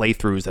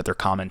 playthroughs that they're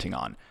commenting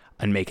on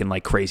and making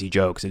like crazy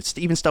jokes. It's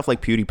even stuff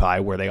like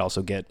PewDiePie where they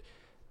also get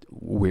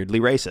weirdly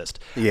racist.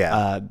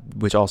 Yeah.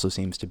 Which also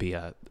seems to be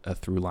a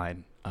through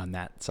line on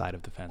that side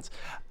of the fence.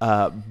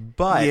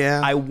 But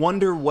yeah. I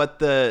wonder what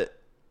the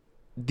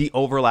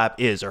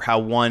overlap is, or how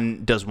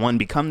one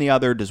become the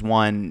other? Does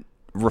one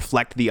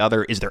reflect the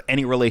other? Is there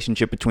any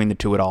relationship between the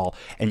two at all?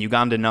 And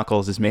Uganda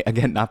Knuckles is,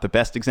 again, not the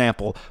best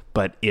example,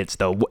 but it's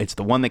the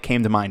one that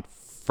came to mind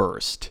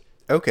first.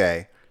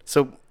 Okay,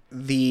 so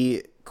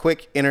the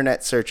quick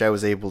internet search I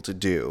was able to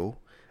do,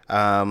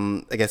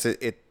 I guess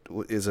it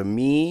is a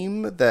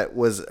meme that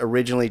was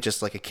originally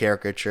just like a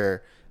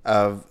caricature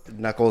of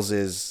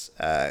Knuckles'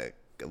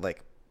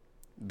 like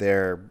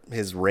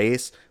his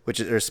race,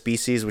 or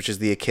species, which is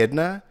the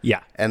echidna.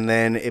 Yeah. And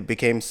then it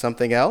became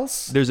something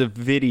else. There's a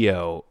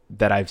video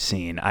that I've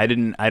seen. I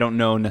don't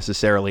know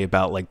necessarily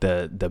about like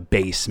the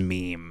base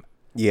meme.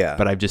 Yeah.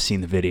 But I've just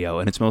seen the video,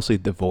 and it's mostly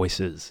the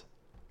voices.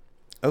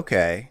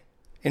 Okay.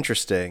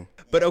 Interesting.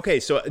 But okay,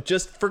 so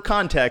just for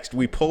context,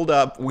 we pulled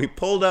up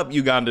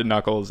Uganda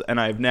Knuckles, and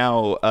I've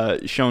now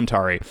shown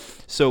Tari.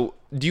 So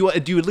do you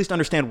at least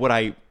understand what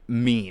I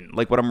mean,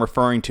 like what I'm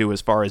referring to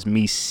as far as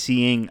me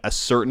seeing a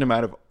certain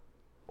amount of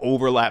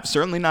overlap?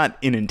 Certainly not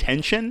in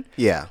intention,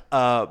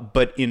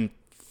 but in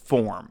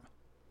form.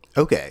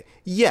 Okay.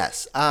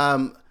 Yes.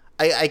 I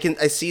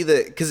see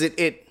because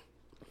there's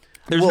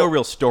no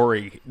real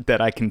story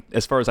that I can,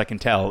 as far as I can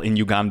tell, in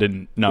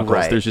Ugandan Knuckles.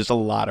 Right. There's just a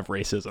lot of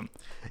racism.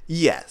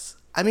 Yes.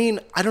 I mean,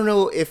 I don't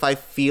know if I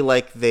feel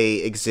like they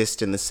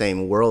exist in the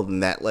same world,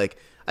 in that, like,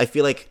 I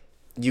feel like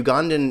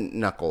Ugandan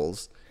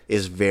Knuckles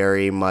is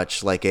very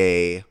much like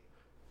a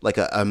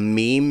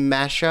meme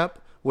mashup,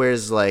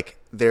 whereas like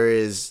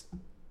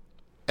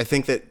I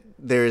think that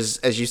there's,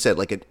 as you said,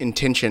 like an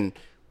intention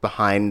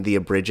behind the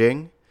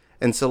abridging,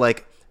 and so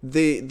like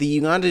the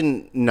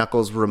Ugandan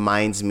Knuckles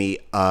reminds me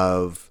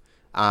of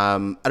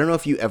I don't know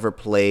if you ever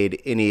played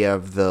any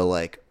of the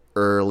like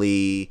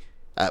early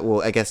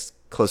I guess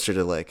closer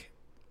to like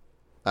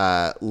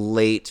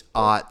late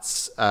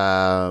aughts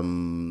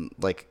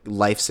like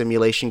life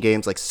simulation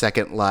games like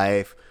Second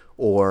Life,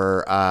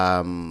 or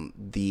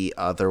the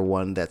other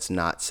one that's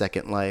not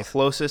Second Life.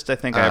 Closest I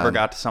think I ever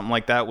got to something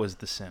like that was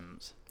The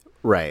Sims.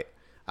 Right.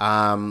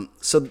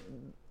 So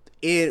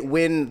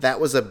when that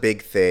was a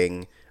big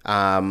thing,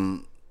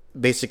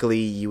 basically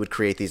you would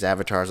create these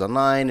avatars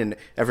online, and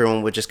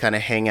everyone would just kind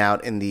of hang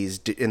out in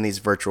these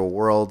virtual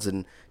worlds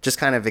and just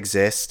kind of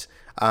exist.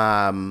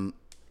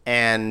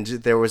 And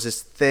there was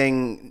this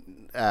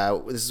thing,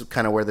 this is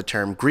kind of where the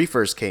term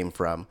griefers came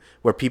from,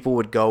 where people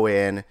would go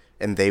in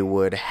and they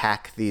would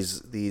hack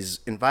these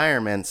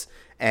environments,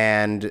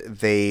 and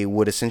they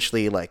would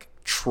essentially like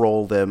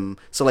troll them.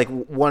 So like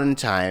one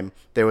time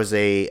there was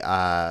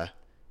a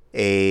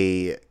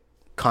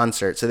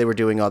concert, so they were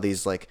doing all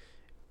these like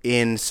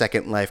in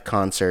Second Life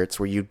concerts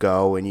where you'd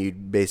go and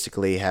you'd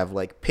basically have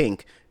like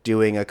Pink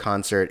doing a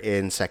concert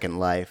in Second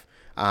Life.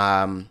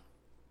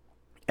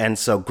 And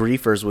so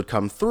griefers would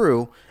come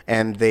through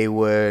and they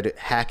would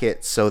hack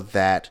it so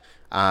that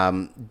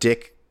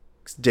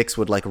dicks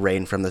would like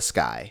rain from the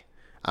sky.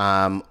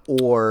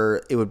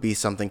 Or it would be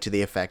something to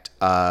the effect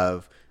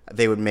of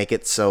they would make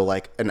it so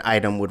like an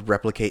item would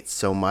replicate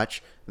so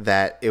much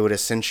that it would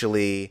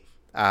essentially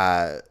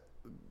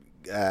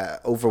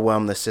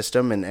overwhelm the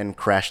system and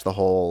crash the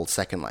whole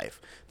Second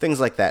Life. Things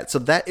like that. So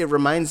that it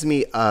reminds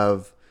me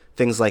of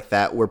things like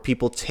that where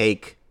people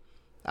take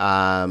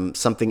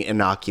something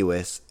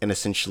innocuous and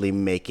essentially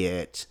make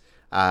it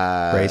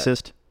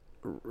Racist?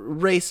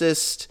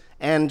 racist,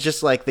 and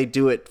just like they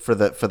do it for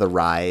the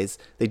rise.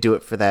 They do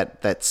it for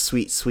that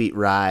sweet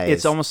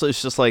rise.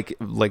 It's just like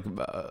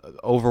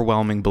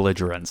overwhelming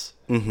belligerence,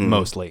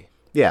 mostly.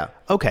 Yeah.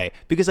 Okay,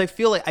 because I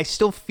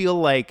still feel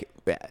like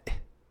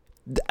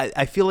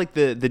I feel like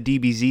the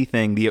DBZ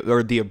thing,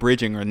 the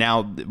abridging, or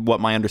now what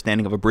my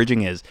understanding of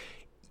abridging is,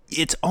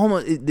 it's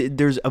almost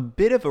there's a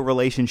bit of a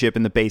relationship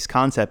in the base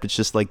concept. It's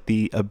just like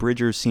the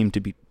abridgers seem to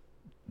be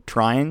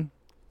trying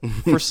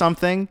for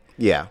something.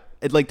 Yeah.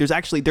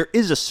 There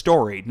is a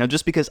story. Now,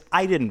 just because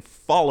I didn't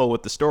follow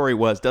what the story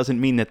was doesn't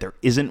mean that there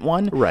isn't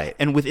one. Right.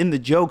 And within the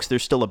jokes,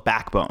 there's still a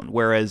backbone.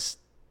 Whereas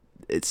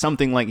it's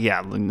something like,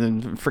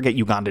 forget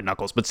Uganda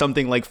Knuckles, but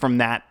something like from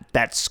that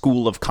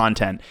school of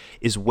content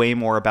is way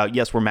more about,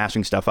 yes, we're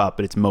mashing stuff up,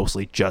 but it's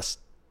mostly just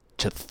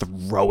to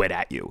throw it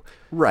at you.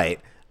 Right.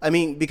 I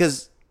mean,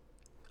 because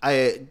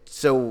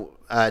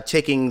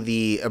taking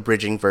the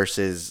abridging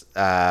versus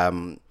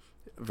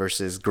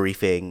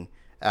griefing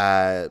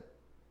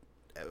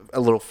a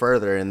little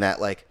further in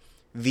that, like,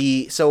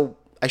 so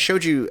I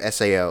showed you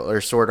SAO, or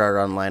Sword Art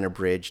Online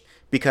Abridged,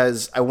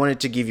 because I wanted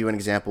to give you an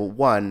example,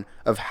 one,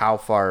 of how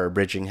far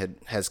abridging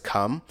has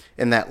come,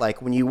 in that,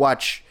 like, when you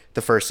watch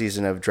the first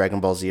season of Dragon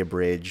Ball Z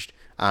Abridged,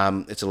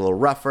 it's a little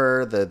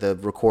rougher, the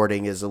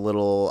recording is a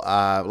little,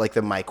 like,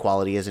 the mic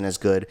quality isn't as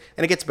good,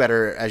 and it gets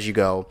better as you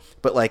go,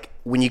 but, like,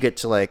 when you get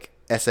to, like,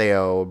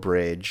 SAO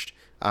Abridged,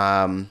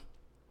 the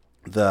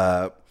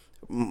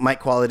mic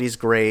quality is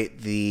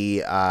great,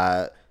 the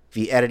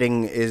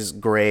editing is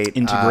great.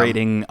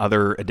 Integrating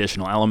other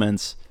additional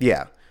elements.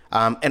 Yeah.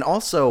 And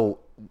also,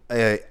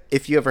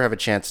 if you ever have a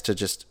chance to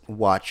just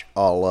watch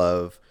all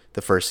of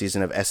the first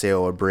season of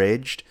SAO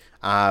Abridged,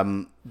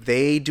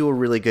 they do a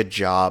really good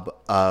job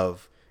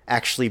of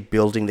actually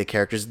building the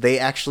characters. They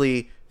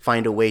actually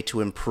find a way to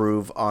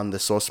improve on the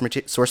source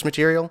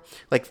material.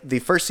 Like, the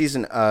first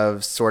season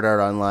of Sword Art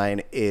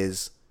Online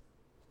is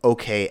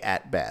okay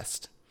at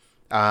best.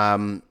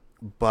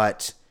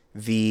 But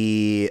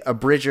the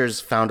abridgers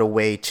found a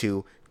way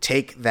to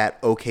take that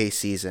okay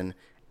season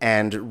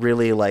and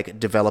really, like,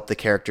 develop the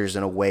characters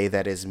in a way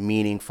that is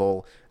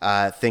meaningful.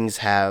 Things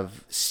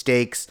have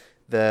stakes.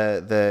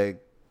 The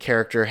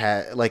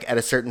character like, at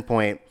a certain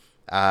point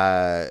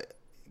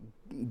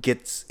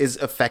is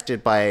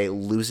affected by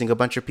losing a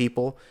bunch of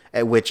people,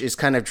 which is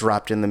kind of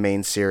dropped in the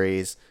main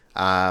series,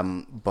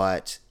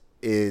 but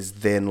is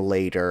then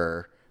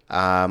later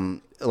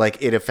like,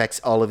 it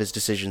affects all of his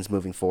decisions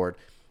moving forward.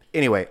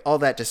 Anyway, all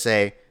that to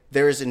say,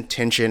 there is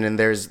intention and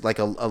there's, like,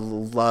 a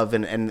love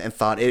and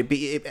thought.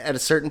 It at a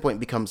certain point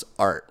becomes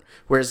art.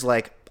 Whereas,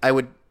 like, I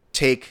would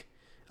take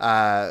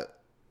the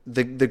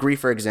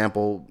Griefer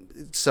example.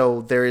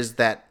 So there is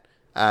that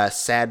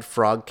sad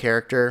frog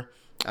character,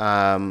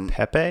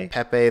 Pepe,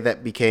 that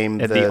became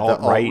the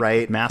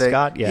alt-right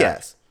mascot. Thing. Yeah.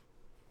 Yes.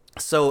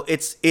 So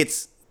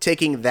it's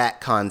taking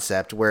that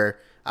concept where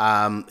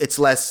it's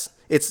less.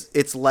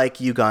 It's like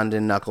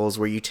Ugandan Knuckles,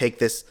 where you take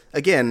this,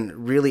 again,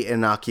 really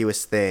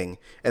innocuous thing,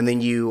 and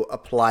then you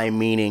apply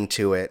meaning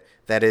to it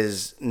that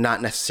is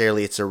not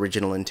necessarily its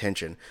original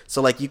intention.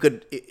 So, like,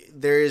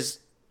 there is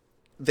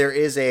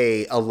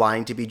a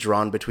line to be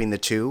drawn between the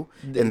two,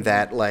 in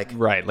that, like...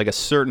 Right, like a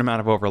certain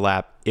amount of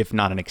overlap, if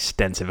not an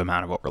extensive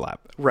amount of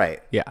overlap.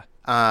 Right. Yeah.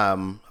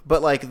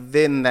 But, like,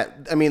 then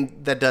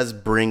that does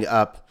bring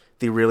up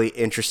the really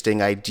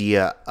interesting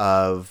idea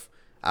of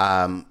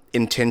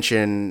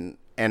intention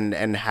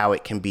and how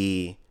it can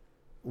be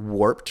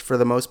warped for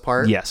the most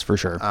part. Yes, for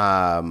sure.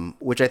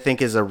 Which I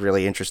think is a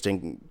really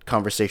interesting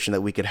conversation that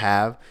we could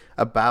have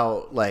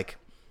about, like,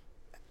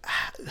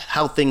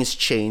 how things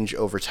change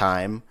over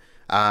time.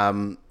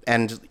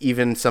 And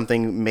even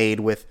something made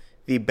with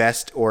the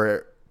best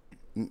or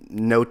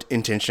no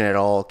intention at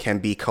all can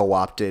be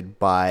co-opted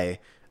by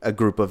a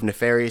group of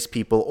nefarious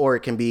people, or it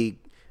can be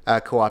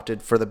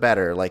co-opted for the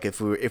better. Like,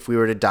 if we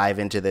were to dive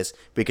into this,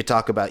 we could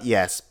talk about,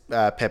 yes,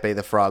 Pepe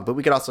the Frog, but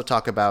we could also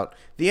talk about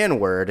the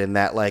N-word, and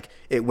that, like,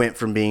 it went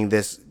from being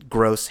this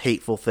gross,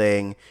 hateful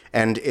thing,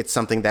 and it's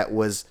something that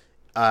was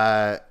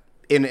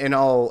in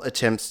all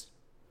attempts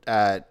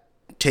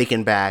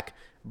taken back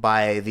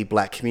by the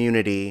black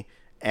community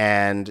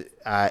and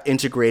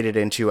integrated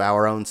into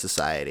our own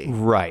society.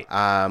 Right.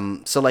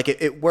 So, like,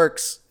 it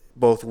works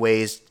both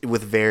ways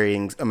with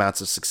varying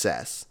amounts of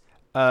success.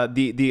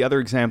 The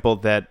other example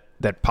that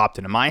popped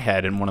into my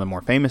head, and one of the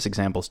more famous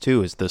examples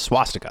too, is the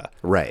swastika.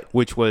 Right.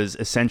 Which was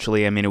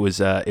essentially, I mean, it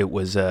was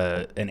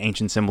an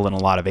ancient symbol in a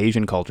lot of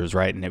Asian cultures,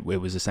 right? And it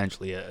was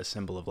essentially a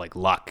symbol of, like,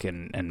 luck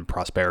and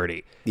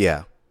prosperity.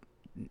 Yeah.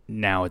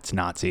 Now it's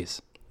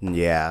Nazis.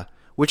 Yeah.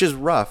 Which is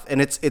rough,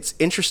 and it's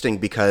interesting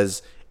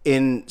because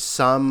in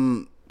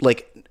some,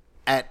 like,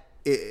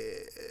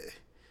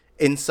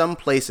 in some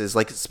places,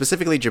 like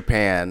specifically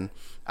Japan,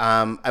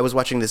 I was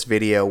watching this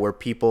video where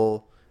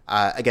people,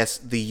 I guess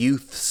the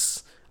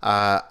youths,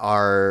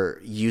 are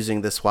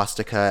using the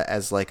swastika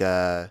as like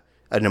an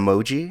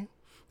emoji,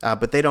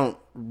 but they don't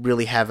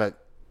really have a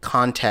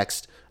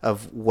context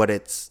of what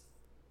its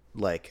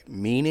like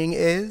meaning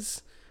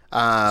is.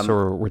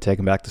 So we're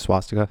taking back the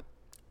swastika?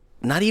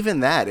 Not even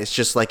that. It's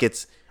just like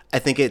I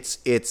think it's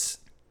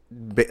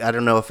I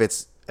don't know if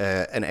it's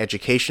an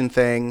education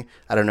thing.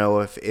 I don't know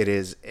if it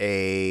is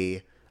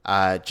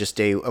just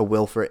a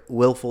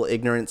willful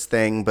ignorance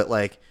thing, but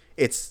like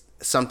it's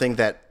something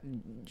that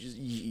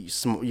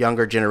some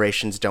younger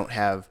generations don't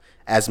have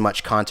as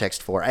much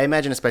context for. I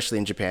imagine, especially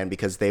in Japan,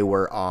 because they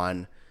were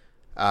on,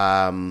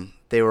 I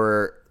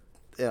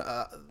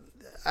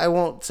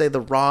won't say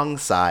the wrong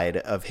side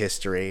of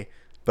history,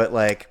 but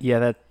like,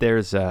 Yeah,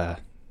 that's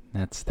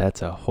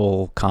a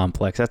whole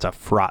complex. That's a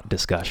fraught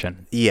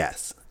discussion.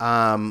 yes.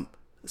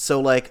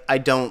 So like, I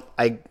don't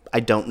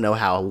know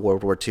how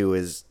World War II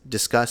is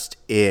discussed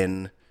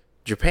in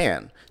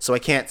Japan, so I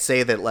can't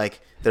say that like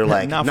they're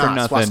like, Not for nah,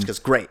 nothing. swastika's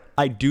great.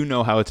 I do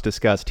know how it's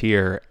discussed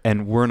here,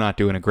 and we're not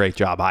doing a great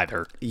job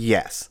either.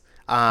 Yes.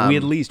 We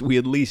at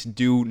least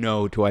do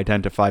know to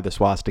identify the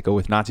swastika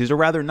with Nazis, or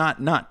rather,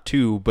 not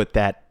to, but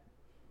that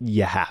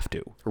you have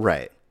to.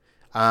 Right.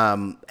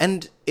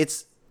 And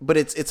it's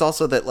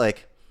also that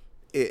like,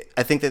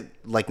 I think that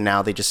like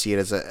now they just see it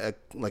as a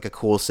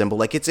cool symbol.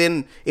 Like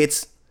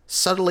it's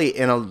subtly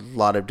in a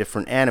lot of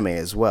different anime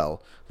as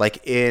well.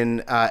 Like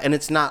and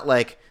it's not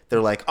like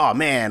they're like, oh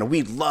man,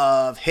 we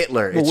love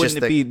Hitler. Well, It's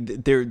wouldn't just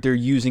it be they're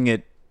using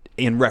it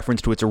in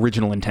reference to its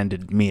original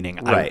intended meaning?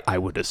 Right. I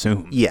would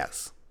assume.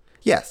 yes.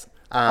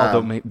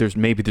 Although there's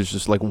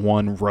just like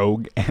one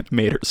rogue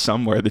animator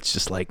somewhere that's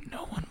just like,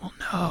 no one will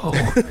know.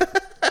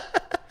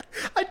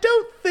 I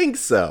don't think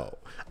so.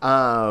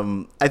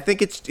 I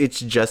think it's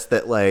just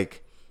that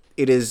like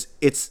it's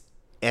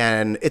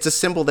a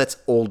symbol that's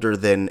older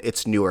than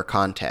its newer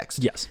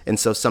context. Yes. And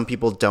so some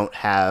people don't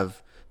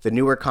have the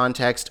newer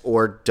context,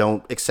 or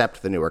don't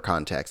accept the newer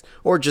context,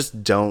 or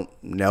just don't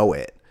know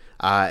it.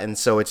 And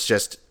so it's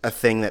just a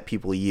thing that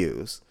people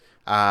use,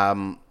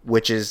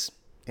 which is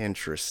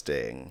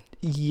interesting.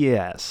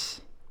 Yes.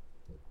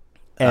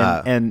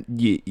 And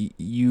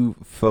you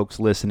folks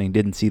listening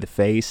didn't see the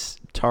face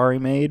Tari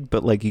made,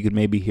 but like you could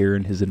maybe hear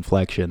in his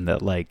inflection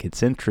that like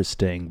it's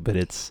interesting, but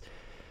it's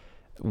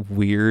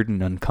weird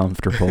and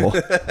uncomfortable.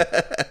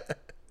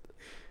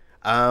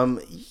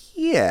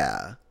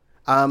 Yeah.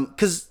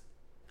 'Cause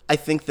I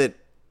think that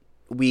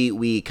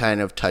we kind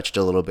of touched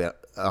a little bit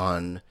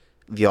on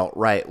the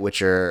alt-right,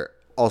 which are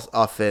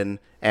often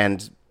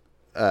and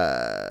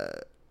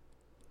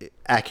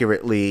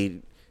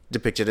accurately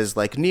depicted as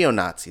like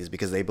neo-Nazis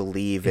because they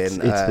believe It's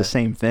in the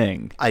same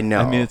thing. I know.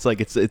 I mean, it's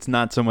like it's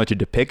not so much a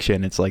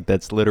depiction. It's like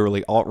that's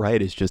literally alt-right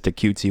is just a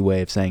cutesy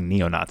way of saying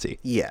neo-Nazi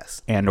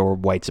yes. and or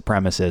white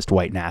supremacist,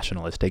 white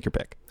nationalist. Take your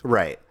pick.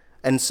 Right.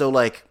 And so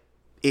like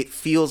it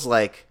feels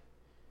like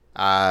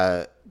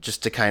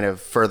just to kind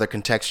of further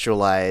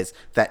contextualize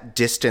that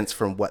distance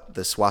from what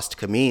the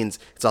swastika means,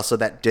 it's also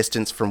that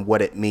distance from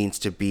what it means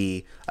to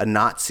be a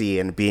Nazi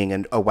and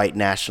being a white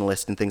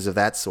nationalist and things of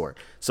that sort.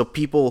 So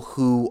people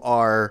who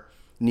are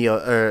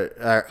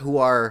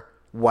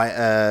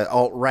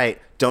alt-right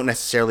don't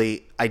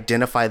necessarily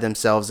identify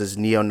themselves as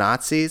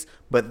neo-Nazis,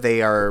 but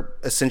they are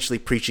essentially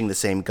preaching the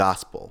same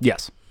gospel.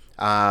 Yes.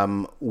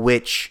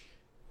 Which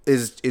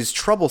is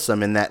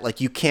troublesome in that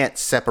like you can't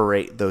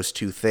separate those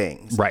two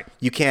things. Right.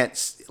 You can't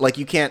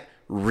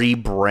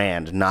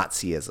rebrand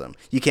Nazism.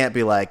 You can't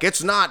be like,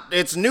 it's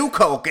new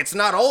Coke, it's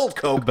not old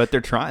Coke. But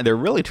they're trying. They're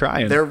really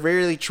trying. They're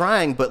really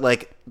trying, but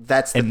like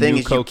that's the and thing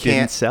new is Coke you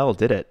didn't can't. sell,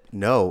 did it?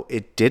 No,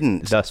 it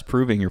didn't. Thus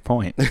proving your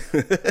point.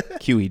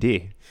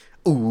 QED.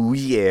 Ooh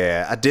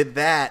yeah, I did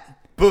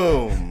that.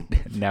 Boom.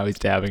 Now he's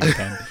dabbing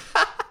again.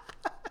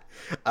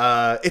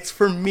 It's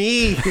for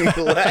me,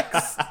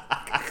 Lex.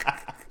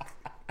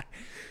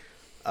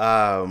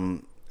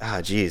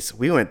 Geez,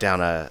 we went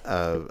down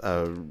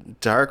a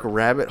dark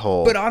rabbit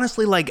hole. But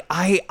honestly, like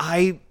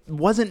I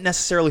wasn't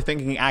necessarily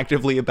thinking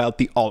actively about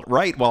the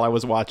alt-right while I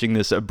was watching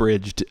this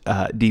abridged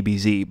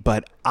DBZ,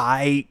 but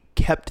I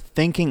kept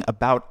thinking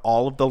about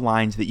all of the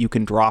lines that you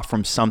can draw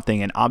from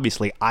something, and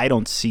obviously I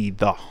don't see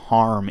the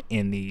harm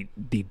in the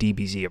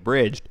DBZ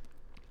abridged.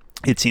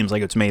 It seems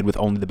like it's made with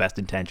only the best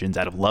intentions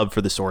out of love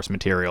for the source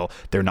material.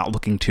 They're not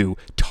looking to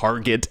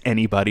target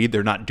anybody.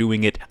 They're not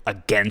doing it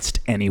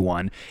against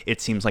anyone. It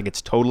seems like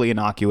it's totally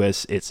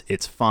innocuous.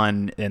 It's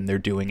fun, and they're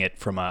doing it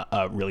from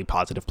a really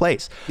positive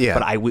place. Yeah.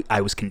 But I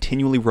was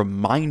continually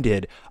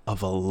reminded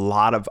of a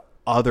lot of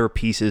other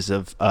pieces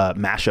of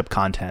mashup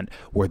content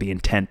where the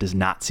intent does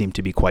not seem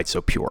to be quite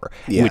so pure,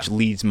 Yeah. which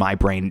leads my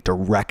brain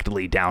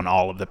directly down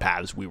all of the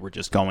paths we were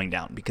just going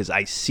down, because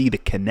I see the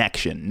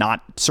connection,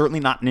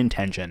 certainly not in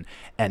intention,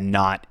 and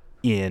not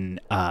in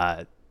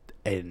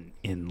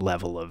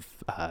level of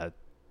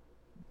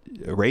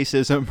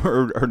racism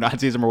or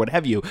Nazism or what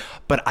have you.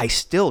 But I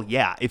still,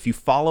 if you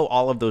follow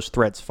all of those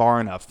threads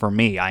far enough, for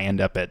me, I end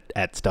up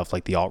at stuff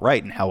like the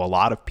alt-right and how a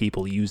lot of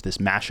people use this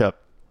mashup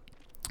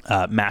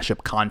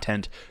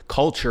content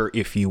culture,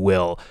 if you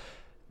will,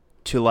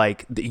 to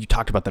like you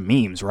talked about the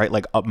memes, right?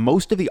 Like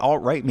most of the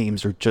alt-right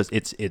memes are just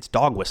it's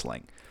dog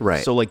whistling.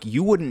 Right. So like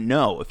you wouldn't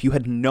know if you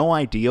had no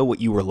idea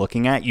what you were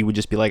looking at. You would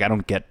just be like, I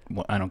don't get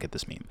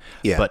this meme.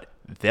 Yeah. But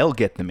they'll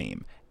get the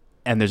meme,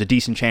 and there's a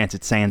decent chance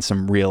it's saying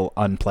some real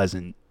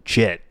unpleasant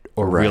shit,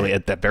 or Right. really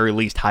at the very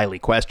least highly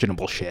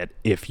questionable shit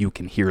if you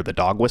can hear the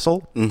dog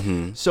whistle.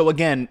 Mm-hmm. So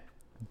again,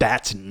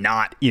 that's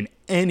not in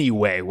any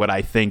way what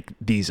I think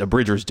these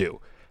abridgers do.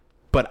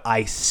 But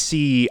I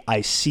see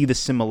the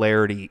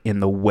similarity in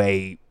the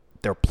way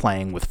they're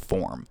playing with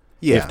form,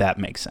 if that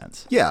makes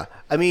sense. Yeah.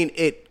 I mean,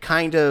 it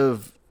kind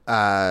of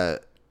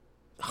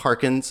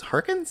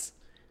harkens?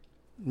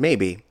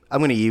 Maybe. I'm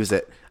going to use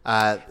it.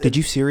 Did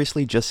you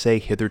seriously just say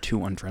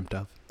hitherto undreamt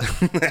of?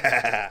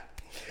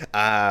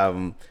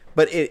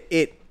 But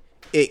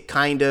it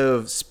kind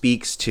of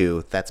speaks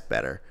to, that's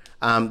better,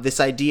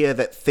 this idea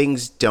that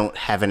things don't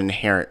have an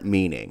inherent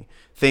meaning.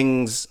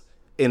 Things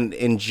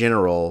in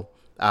general,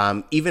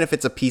 even if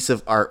it's a piece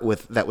of art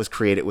that was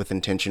created with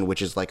intention,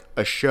 which is like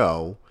a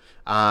show,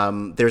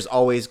 there's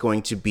always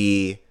going to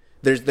be,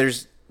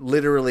 there's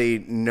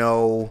literally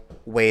no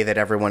way that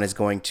everyone is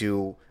going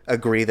to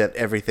agree that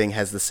everything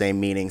has the same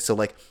meaning. So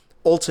like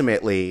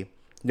ultimately,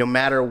 no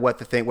matter what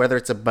the thing, whether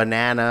it's a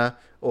banana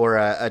or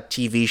a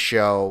TV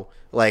show,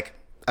 like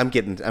I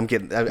can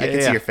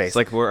see your face. It's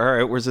like, all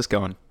right, where's this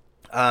going?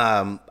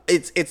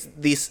 It's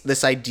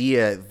this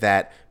idea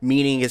that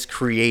meaning is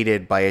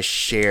created by a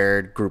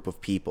shared group of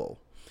people.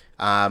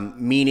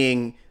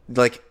 Meaning,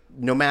 like,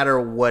 no matter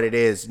what it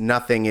is,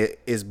 nothing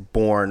is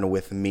born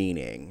with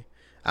meaning.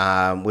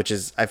 Which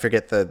is, I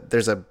forget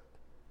there's a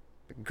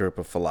group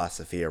of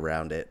philosophy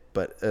around it,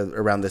 but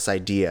around this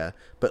idea.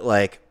 But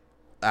like,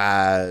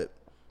 no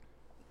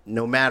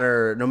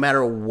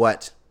matter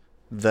what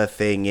the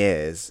thing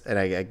is, and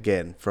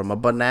again, from a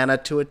banana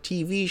to a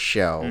TV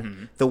show,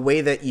 the way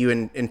that you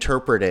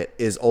interpret it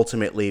is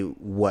ultimately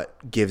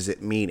what gives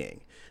it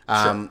meaning.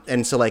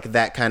 And so like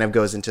that kind of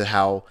goes into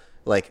how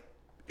like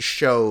a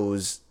show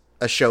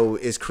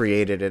is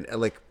created, and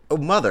like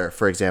Mother,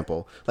 for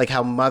example, like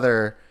how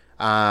Mother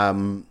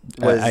was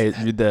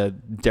the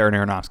Darren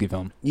Aronofsky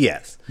film.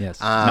 Yes.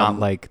 Not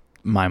like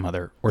My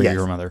Mother or Yes,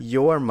 Your Mother.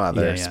 Your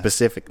Mother, Yeah.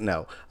 specific.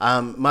 No.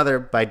 Mother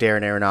by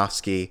Darren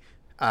Aronofsky,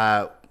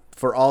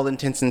 for all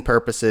intents and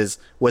purposes,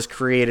 was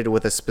created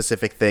with a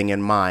specific thing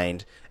in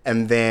mind.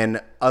 And then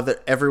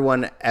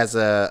everyone as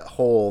a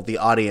whole, the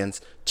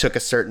audience, took a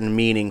certain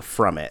meaning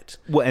from it.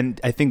 Well,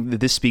 and I think that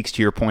this speaks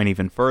to your point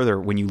even further.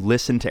 When you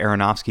listen to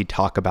Aronofsky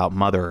talk about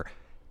Mother,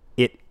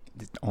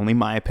 only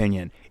my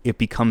opinion, it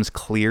becomes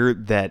clear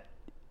that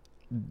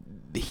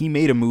he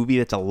made a movie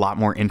that's a lot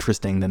more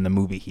interesting than the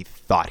movie he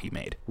thought he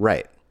made.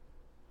 Right.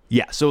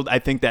 Yeah, so I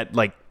think that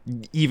like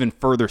even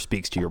further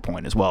speaks to your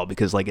point as well,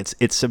 because like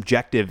it's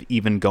subjective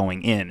even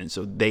going in, and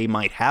so they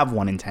might have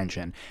one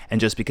intention, and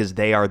just because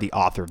they are the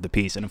author of the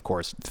piece, and of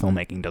course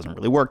filmmaking doesn't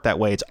really work that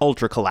way, it's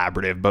ultra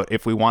collaborative, but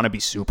if we want to be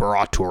super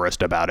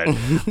auteurist about it,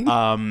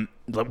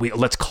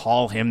 let's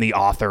call him the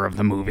author of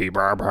the movie,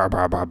 blah, blah,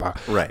 blah, blah, blah.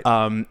 Right.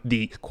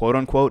 The quote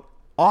unquote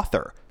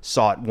author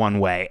saw it one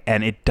way,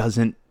 and it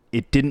didn't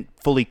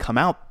fully come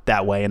out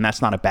that way, and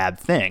that's not a bad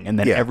thing. And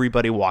then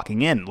everybody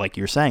walking in, like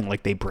you're saying,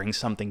 like they bring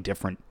something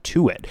different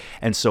to it.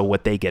 And so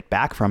what they get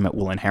back from it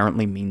will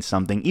inherently mean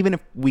something. Even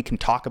if we can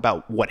talk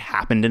about what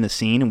happened in a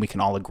scene and we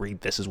can all agree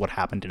this is what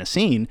happened in a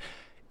scene,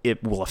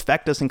 it will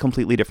affect us in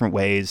completely different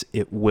ways.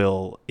 It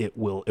will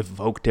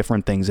evoke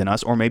different things in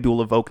us, or maybe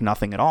will evoke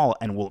nothing at all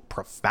and will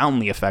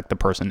profoundly affect the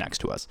person next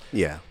to us.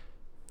 Yeah.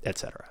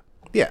 Etc.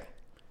 Yeah.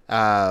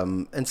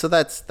 And so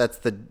that's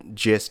the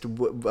gist,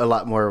 a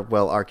lot more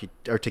well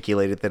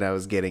articulated than I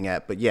was getting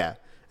at, but yeah,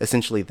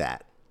 essentially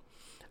that.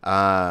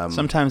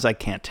 Sometimes I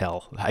can't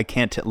tell.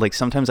 Like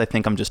sometimes I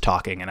think I'm just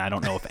talking and I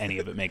don't know if any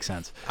of it makes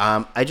sense.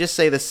 I just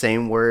say the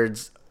same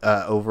words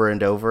over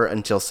and over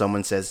until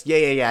someone says,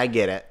 yeah, I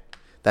get it.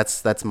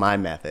 That's my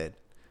method.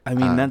 I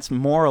mean, that's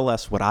more or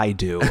less what I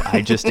do.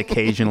 I just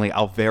occasionally,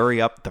 I'll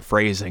vary up the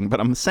phrasing,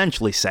 but I'm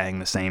essentially saying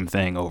the same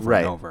thing over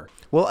and over.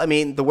 Well, I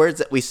mean, the words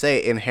that we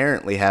say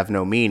inherently have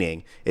no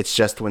meaning. It's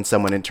just when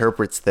someone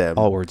interprets them.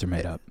 All words are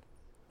made up.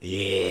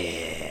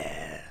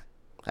 Yeah.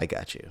 I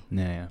got you.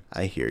 Yeah.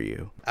 I hear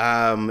you.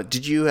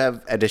 Did you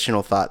have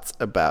additional thoughts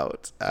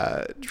about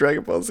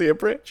Dragon Ball Z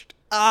Abridged?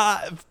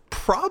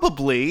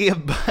 Probably,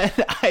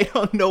 but I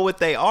don't know what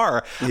they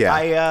are.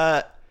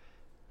 Yeah.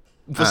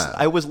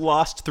 I was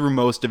lost through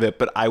most of it,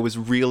 but I was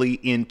really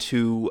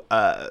into...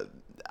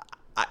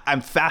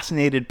 I'm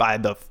fascinated by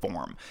the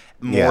form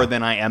more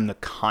than I am the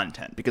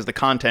content, because the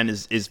content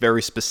is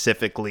very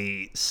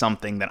specifically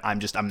something that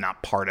I'm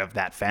not part of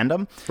that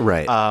fandom.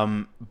 Right.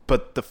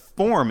 But the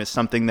form is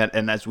something that,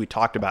 and as we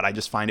talked about, I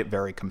just find it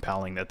very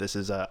compelling that this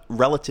is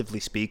relatively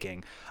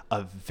speaking,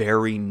 a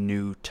very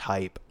new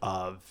type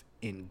of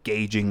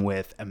engaging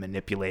with and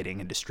manipulating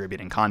and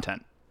distributing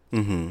content.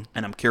 And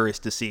I'm curious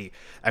to see,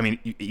 I mean,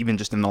 even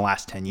just in the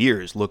last 10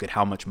 years, look at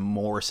how much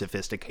more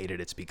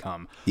sophisticated it's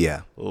become.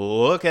 Yeah.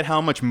 Look at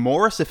how much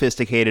more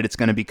sophisticated it's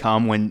going to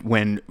become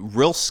when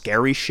real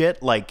scary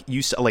shit, like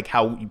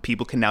how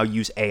people can now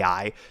use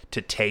AI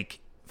to take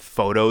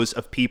photos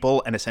of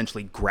people and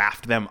essentially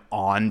graft them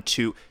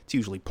onto, it's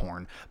usually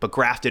porn, but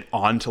graft it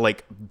onto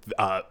like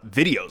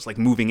videos, like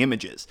moving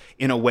images,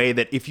 in a way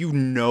that if you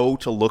know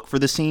to look for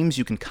the seams,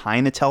 you can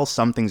kind of tell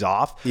something's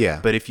off.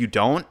 Yeah. But if you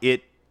don't,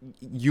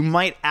 you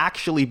might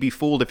actually be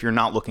fooled if you're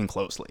not looking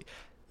closely.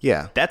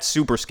 Yeah. That's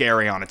super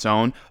scary on its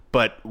own.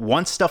 But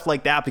once stuff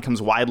like that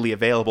becomes widely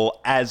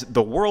available, as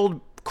the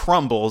world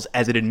crumbles,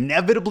 as it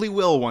inevitably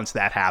will once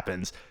that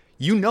happens,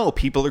 you know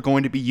people are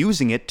going to be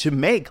using it to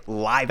make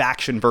live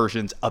action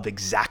versions of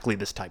exactly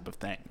this type of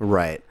thing.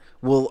 Right.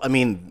 Well, I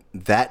mean,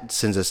 that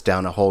sends us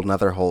down a whole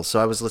nother hole. So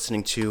I was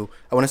listening to,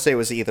 I want to say it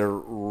was either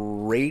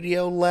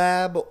Radio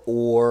Lab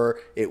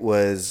or it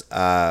was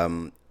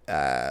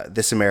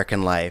This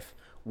American Life.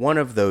 One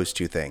of those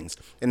two things.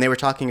 And they were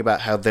talking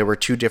about how there were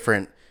two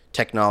different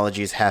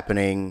technologies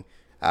happening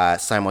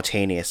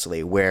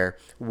simultaneously, where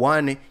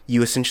one,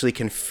 you essentially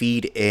can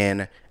feed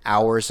in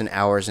hours and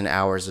hours and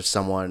hours of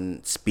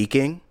someone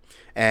speaking,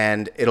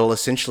 and it'll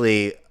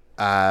essentially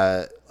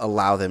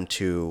allow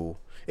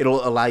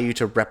you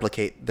to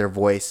replicate their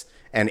voice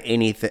and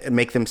anything,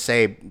 make them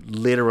say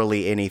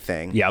literally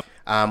anything. Yep.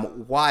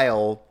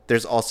 While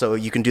there's also,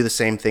 you can do the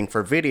same thing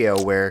for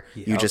video, where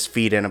you just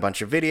feed in a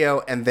bunch of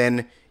video, and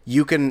then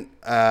you can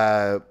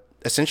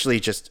essentially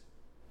just,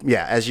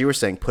 as you were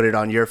saying, put it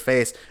on your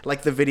face.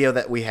 Like the video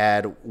that we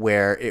had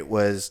where it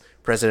was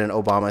President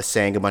Obama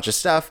saying a bunch of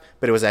stuff,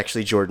 but it was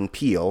actually Jordan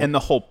Peele. And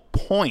the whole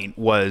point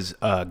was,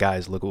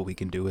 guys, look what we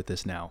can do with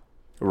this now.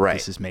 Right.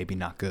 This is maybe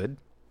not good.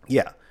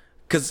 Yeah.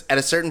 Because at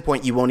a certain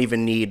point, you won't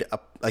even need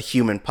a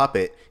human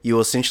puppet. You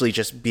will essentially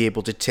just be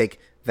able to take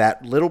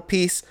that little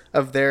piece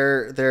of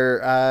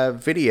their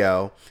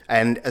video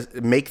and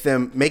make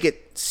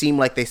it seem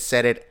like they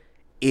said it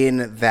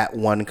in that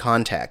one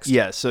context.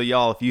 Yeah, so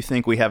y'all, if you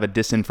think we have a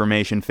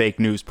disinformation,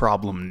 fake news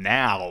problem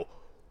now,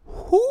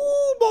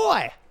 whoo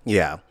boy.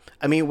 Yeah.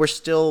 I mean, we're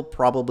still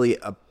probably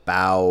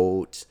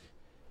about,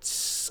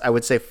 I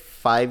would say,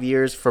 5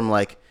 years from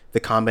like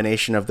the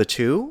combination of the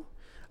two.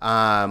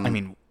 I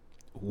mean,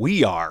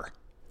 we are.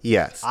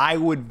 Yes. I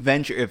would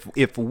venture,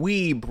 if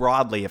we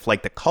broadly, if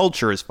like the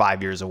culture is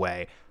 5 years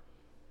away,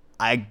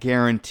 I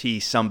guarantee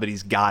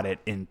somebody's got it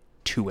in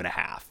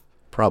 2.5.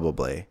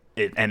 Probably.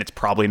 And it's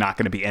probably not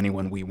going to be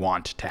anyone we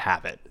want to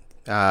have it.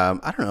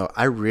 I don't know.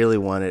 I really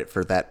want it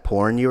for that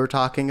porn you were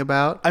talking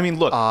about. I mean,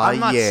 look, I'm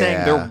not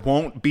saying there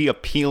won't be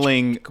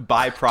appealing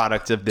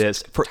byproducts of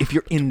this for if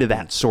you're into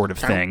that sort of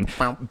thing.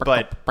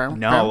 But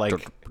no, like,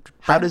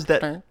 how does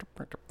that...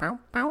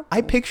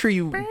 I picture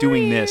you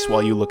doing this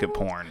while you look at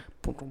porn.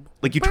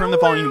 Like, you turn the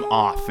volume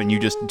off and you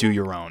just do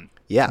your own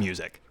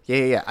music.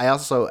 Yeah. I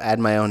also add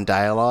my own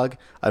dialogue.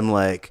 I'm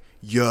like,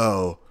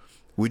 yo,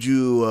 would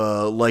you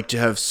like to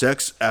have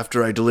sex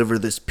after I deliver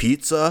this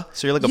pizza?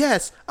 So you're like,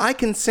 yes, I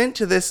consent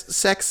to this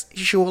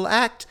sexual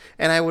act,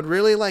 and I would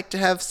really like to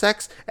have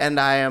sex, and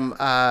I am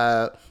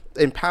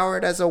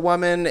empowered as a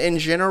woman in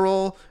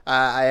general.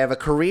 I have a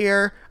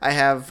career. I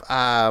have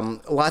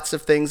lots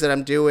of things that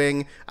I'm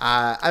doing.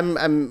 I'm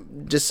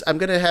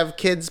gonna have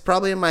kids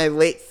probably in my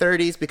late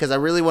 30s because I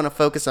really want to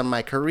focus on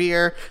my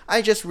career.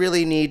 I just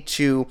really need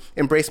to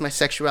embrace my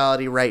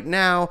sexuality right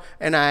now,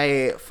 and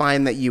I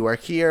find that you are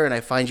here, and I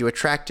find you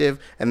attractive,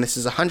 and this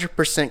is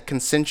 100%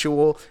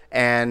 consensual,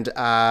 and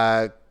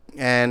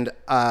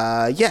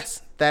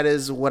yes, that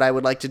is what I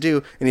would like to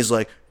do. And he's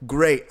like,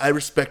 great, I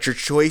respect your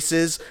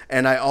choices,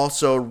 and I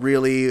also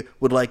really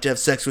would like to have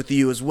sex with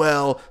you as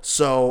well,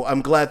 so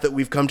I'm glad that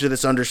we've come to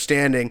this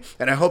understanding,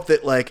 and I hope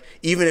that, like,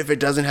 even if it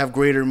doesn't have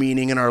greater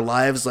meaning in our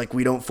lives, like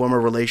we don't form a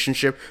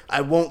relationship,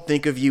 I won't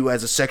think of you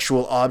as a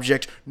sexual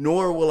object,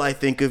 nor will I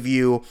think of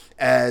you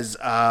as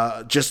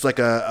just like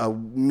a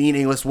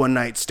meaningless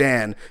one-night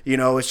stand. You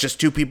know, it's just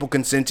two people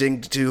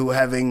consenting to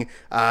having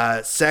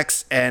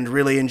sex and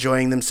really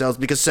enjoying themselves,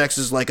 because sex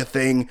is like a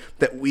thing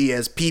that we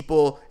as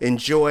people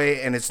enjoy,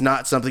 and it's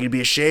not something to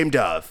be ashamed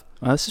of.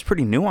 Well, this is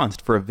pretty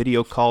nuanced for a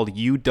video called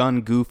 "You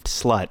Done Goofed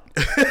Slut."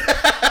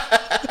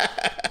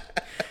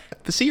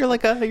 But see, you're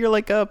like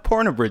a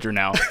porn abridger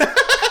now.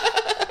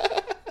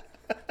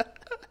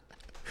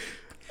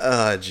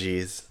 Oh,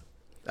 jeez.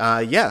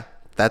 Yeah,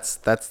 that's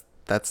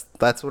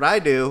what I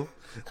do.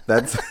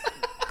 That's. What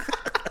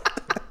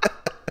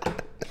are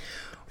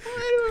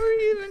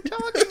we even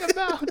talking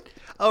about?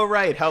 Oh,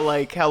 right. How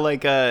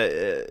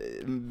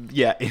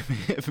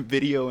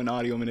video and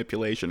audio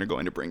manipulation are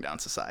going to bring down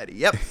society.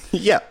 Yep.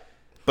 Yeah.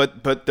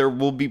 But there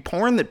will be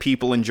porn that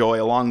people enjoy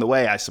along the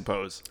way, I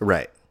suppose.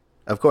 Right.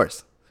 Of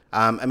course.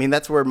 I mean,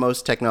 that's where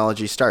most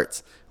technology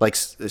starts. Like,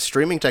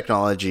 streaming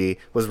technology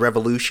was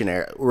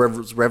revolutionized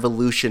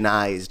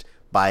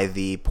by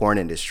the porn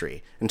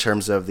industry in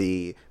terms of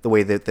the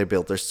way that they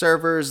build their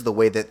servers, the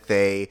way that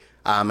they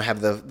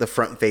have the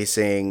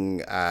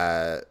front-facing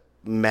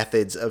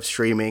methods of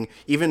streaming,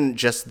 even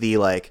just the,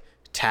 like,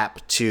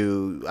 tap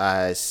to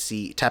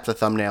tap the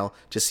thumbnail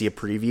to see a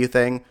preview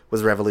thing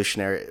was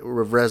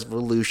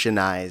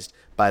revolutionized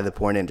by the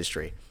porn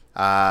industry.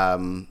 I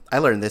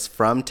learned this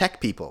from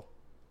tech people.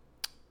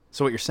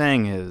 So what you're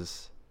saying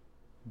is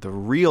the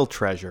real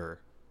treasure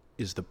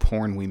is the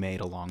porn we made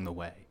along the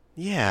way.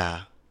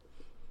 Yeah.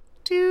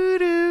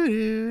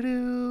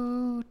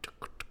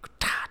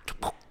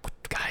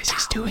 Guys,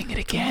 he's doing it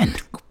again.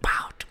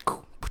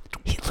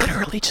 He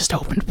literally just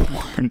opened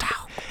porn,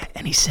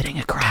 and he's sitting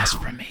across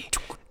from me.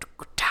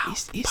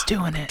 He's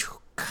doing it.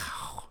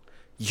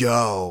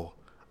 Yo,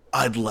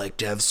 I'd like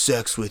to have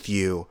sex with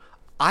you.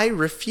 I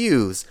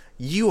refuse.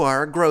 You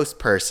are a gross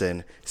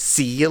person.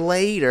 See you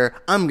later.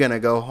 I'm gonna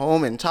go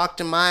home and talk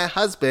to my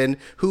husband,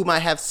 whom I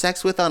have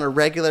sex with on a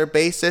regular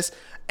basis,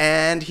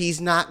 and he's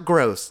not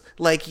gross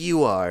like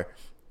you are.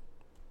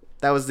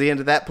 That was the end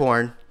of that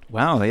porn.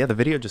 Wow, yeah, the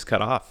video just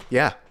cut off.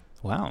 Yeah.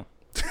 Wow.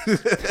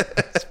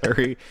 It's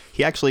very.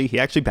 He actually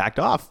backed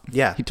off.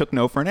 Yeah. He took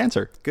no for an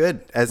answer.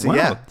 Good. Wow,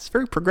 Yeah. it's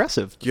very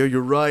progressive. Yo,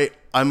 you're right.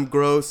 I'm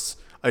gross.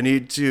 I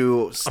need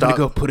to stop. I'm gonna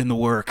go put in the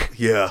work.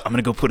 Yeah. I'm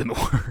gonna go put in the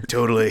work.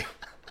 Totally.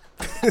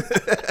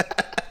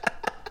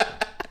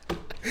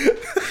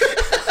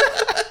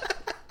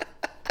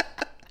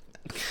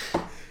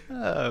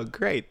 Oh,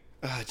 great.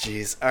 Oh,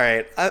 jeez. All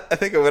right. I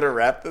think I'm going to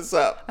wrap this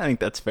up. I think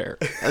that's fair.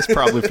 That's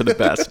probably for the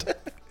best.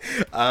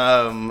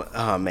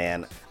 Oh,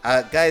 man.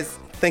 Guys,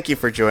 thank you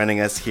for joining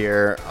us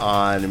here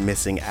on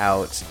Missing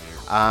Out.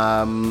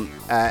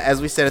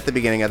 As we said at the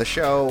beginning of the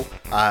show,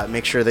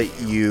 make sure that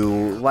you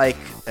like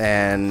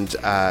and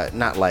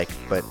not like,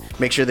 but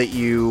make sure that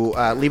you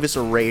leave us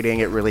a rating.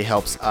 It really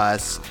helps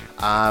us.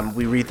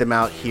 We read them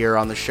out here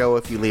on the show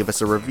if you leave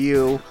us a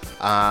review.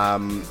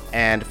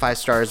 And 5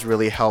 stars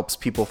really helps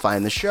people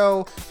find the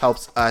show,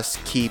 helps us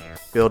keep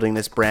building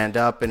this brand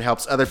up, and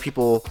helps other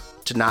people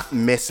to not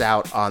miss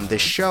out on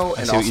this show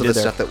and also the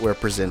stuff that we're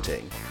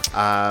presenting.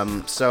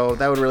 So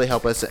that would really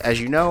help us.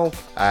 As you know,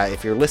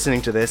 if you're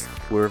listening to this,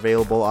 we're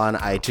available on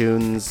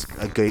iTunes,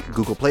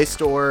 Google Play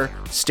Store,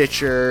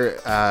 Stitcher,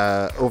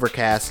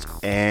 Overcast,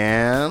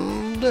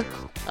 and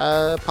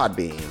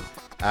Podbean.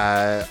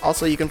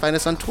 Also, you can find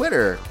us on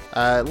Twitter.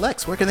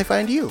 Lex, where can they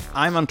find you?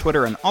 I'm on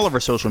Twitter and all of our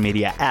social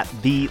media at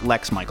the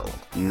Lex Michael.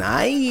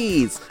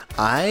 Nice.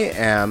 I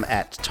am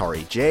at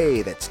Tari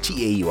J. That's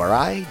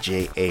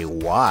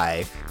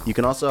TauriJay. You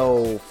can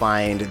also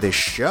find this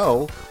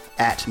show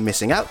at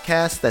Missing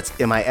Outcast. That's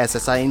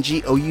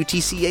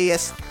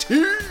MISSINGOUTCAST.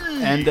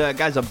 And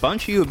guys, a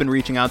bunch of you have been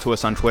reaching out to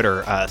us on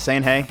Twitter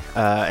saying hey,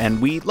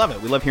 and we love it.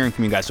 We love hearing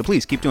from you guys, so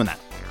please keep doing that.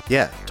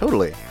 Yeah,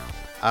 totally.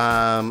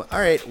 All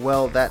right,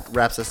 well, that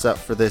wraps us up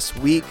for this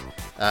week.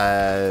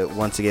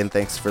 Once again,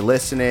 thanks for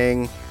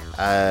listening.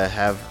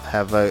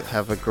 Have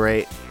a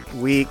great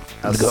week.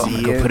 I'll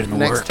see you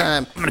next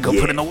time. I'm gonna go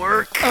put in the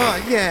work.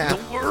 Oh yeah, The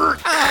work.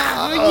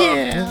 oh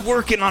yeah.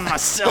 Working on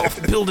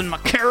myself, building my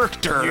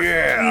character.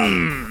 Yeah.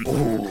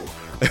 Ooh.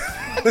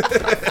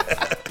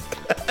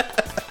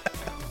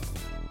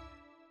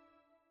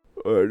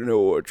 I know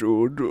what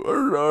you're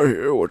doing. I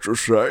hear what you're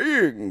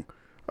saying.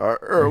 I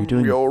am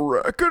doing- your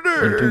Are you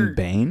doing reckoning.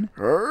 Bane?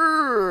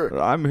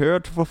 I'm here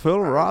to fulfill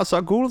Ra's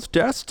al Ghul's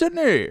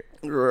destiny.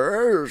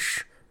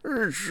 Yes.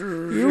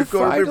 You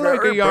fight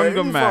like a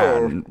younger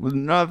man with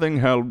nothing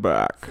held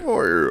back.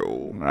 For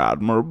you.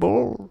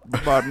 Admirable,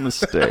 but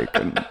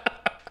mistaken.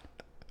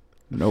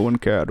 No one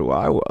cared who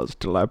I was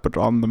till I put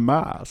on the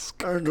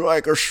mask. And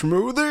like a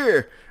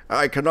smoothie,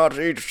 I cannot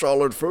eat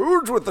solid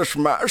foods with this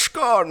mask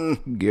on.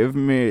 Give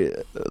me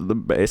the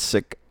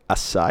basic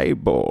acai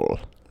bowl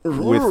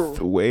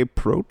with whey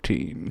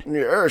protein.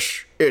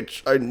 Yes,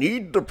 I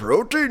need the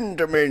protein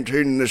to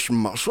maintain this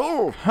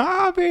muscle.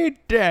 Harvey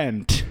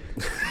Dent.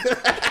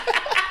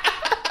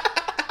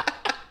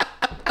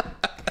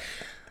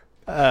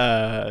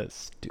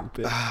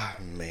 Stupid.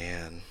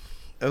 Man.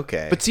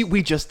 Okay. But see,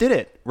 we just did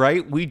it,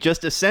 right? We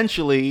just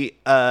essentially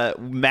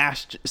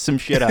mashed some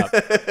shit up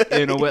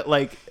in a way,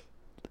 like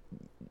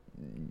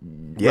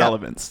Yeah.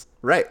 relevance.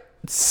 Right.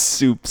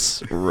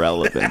 Soup's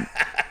relevant.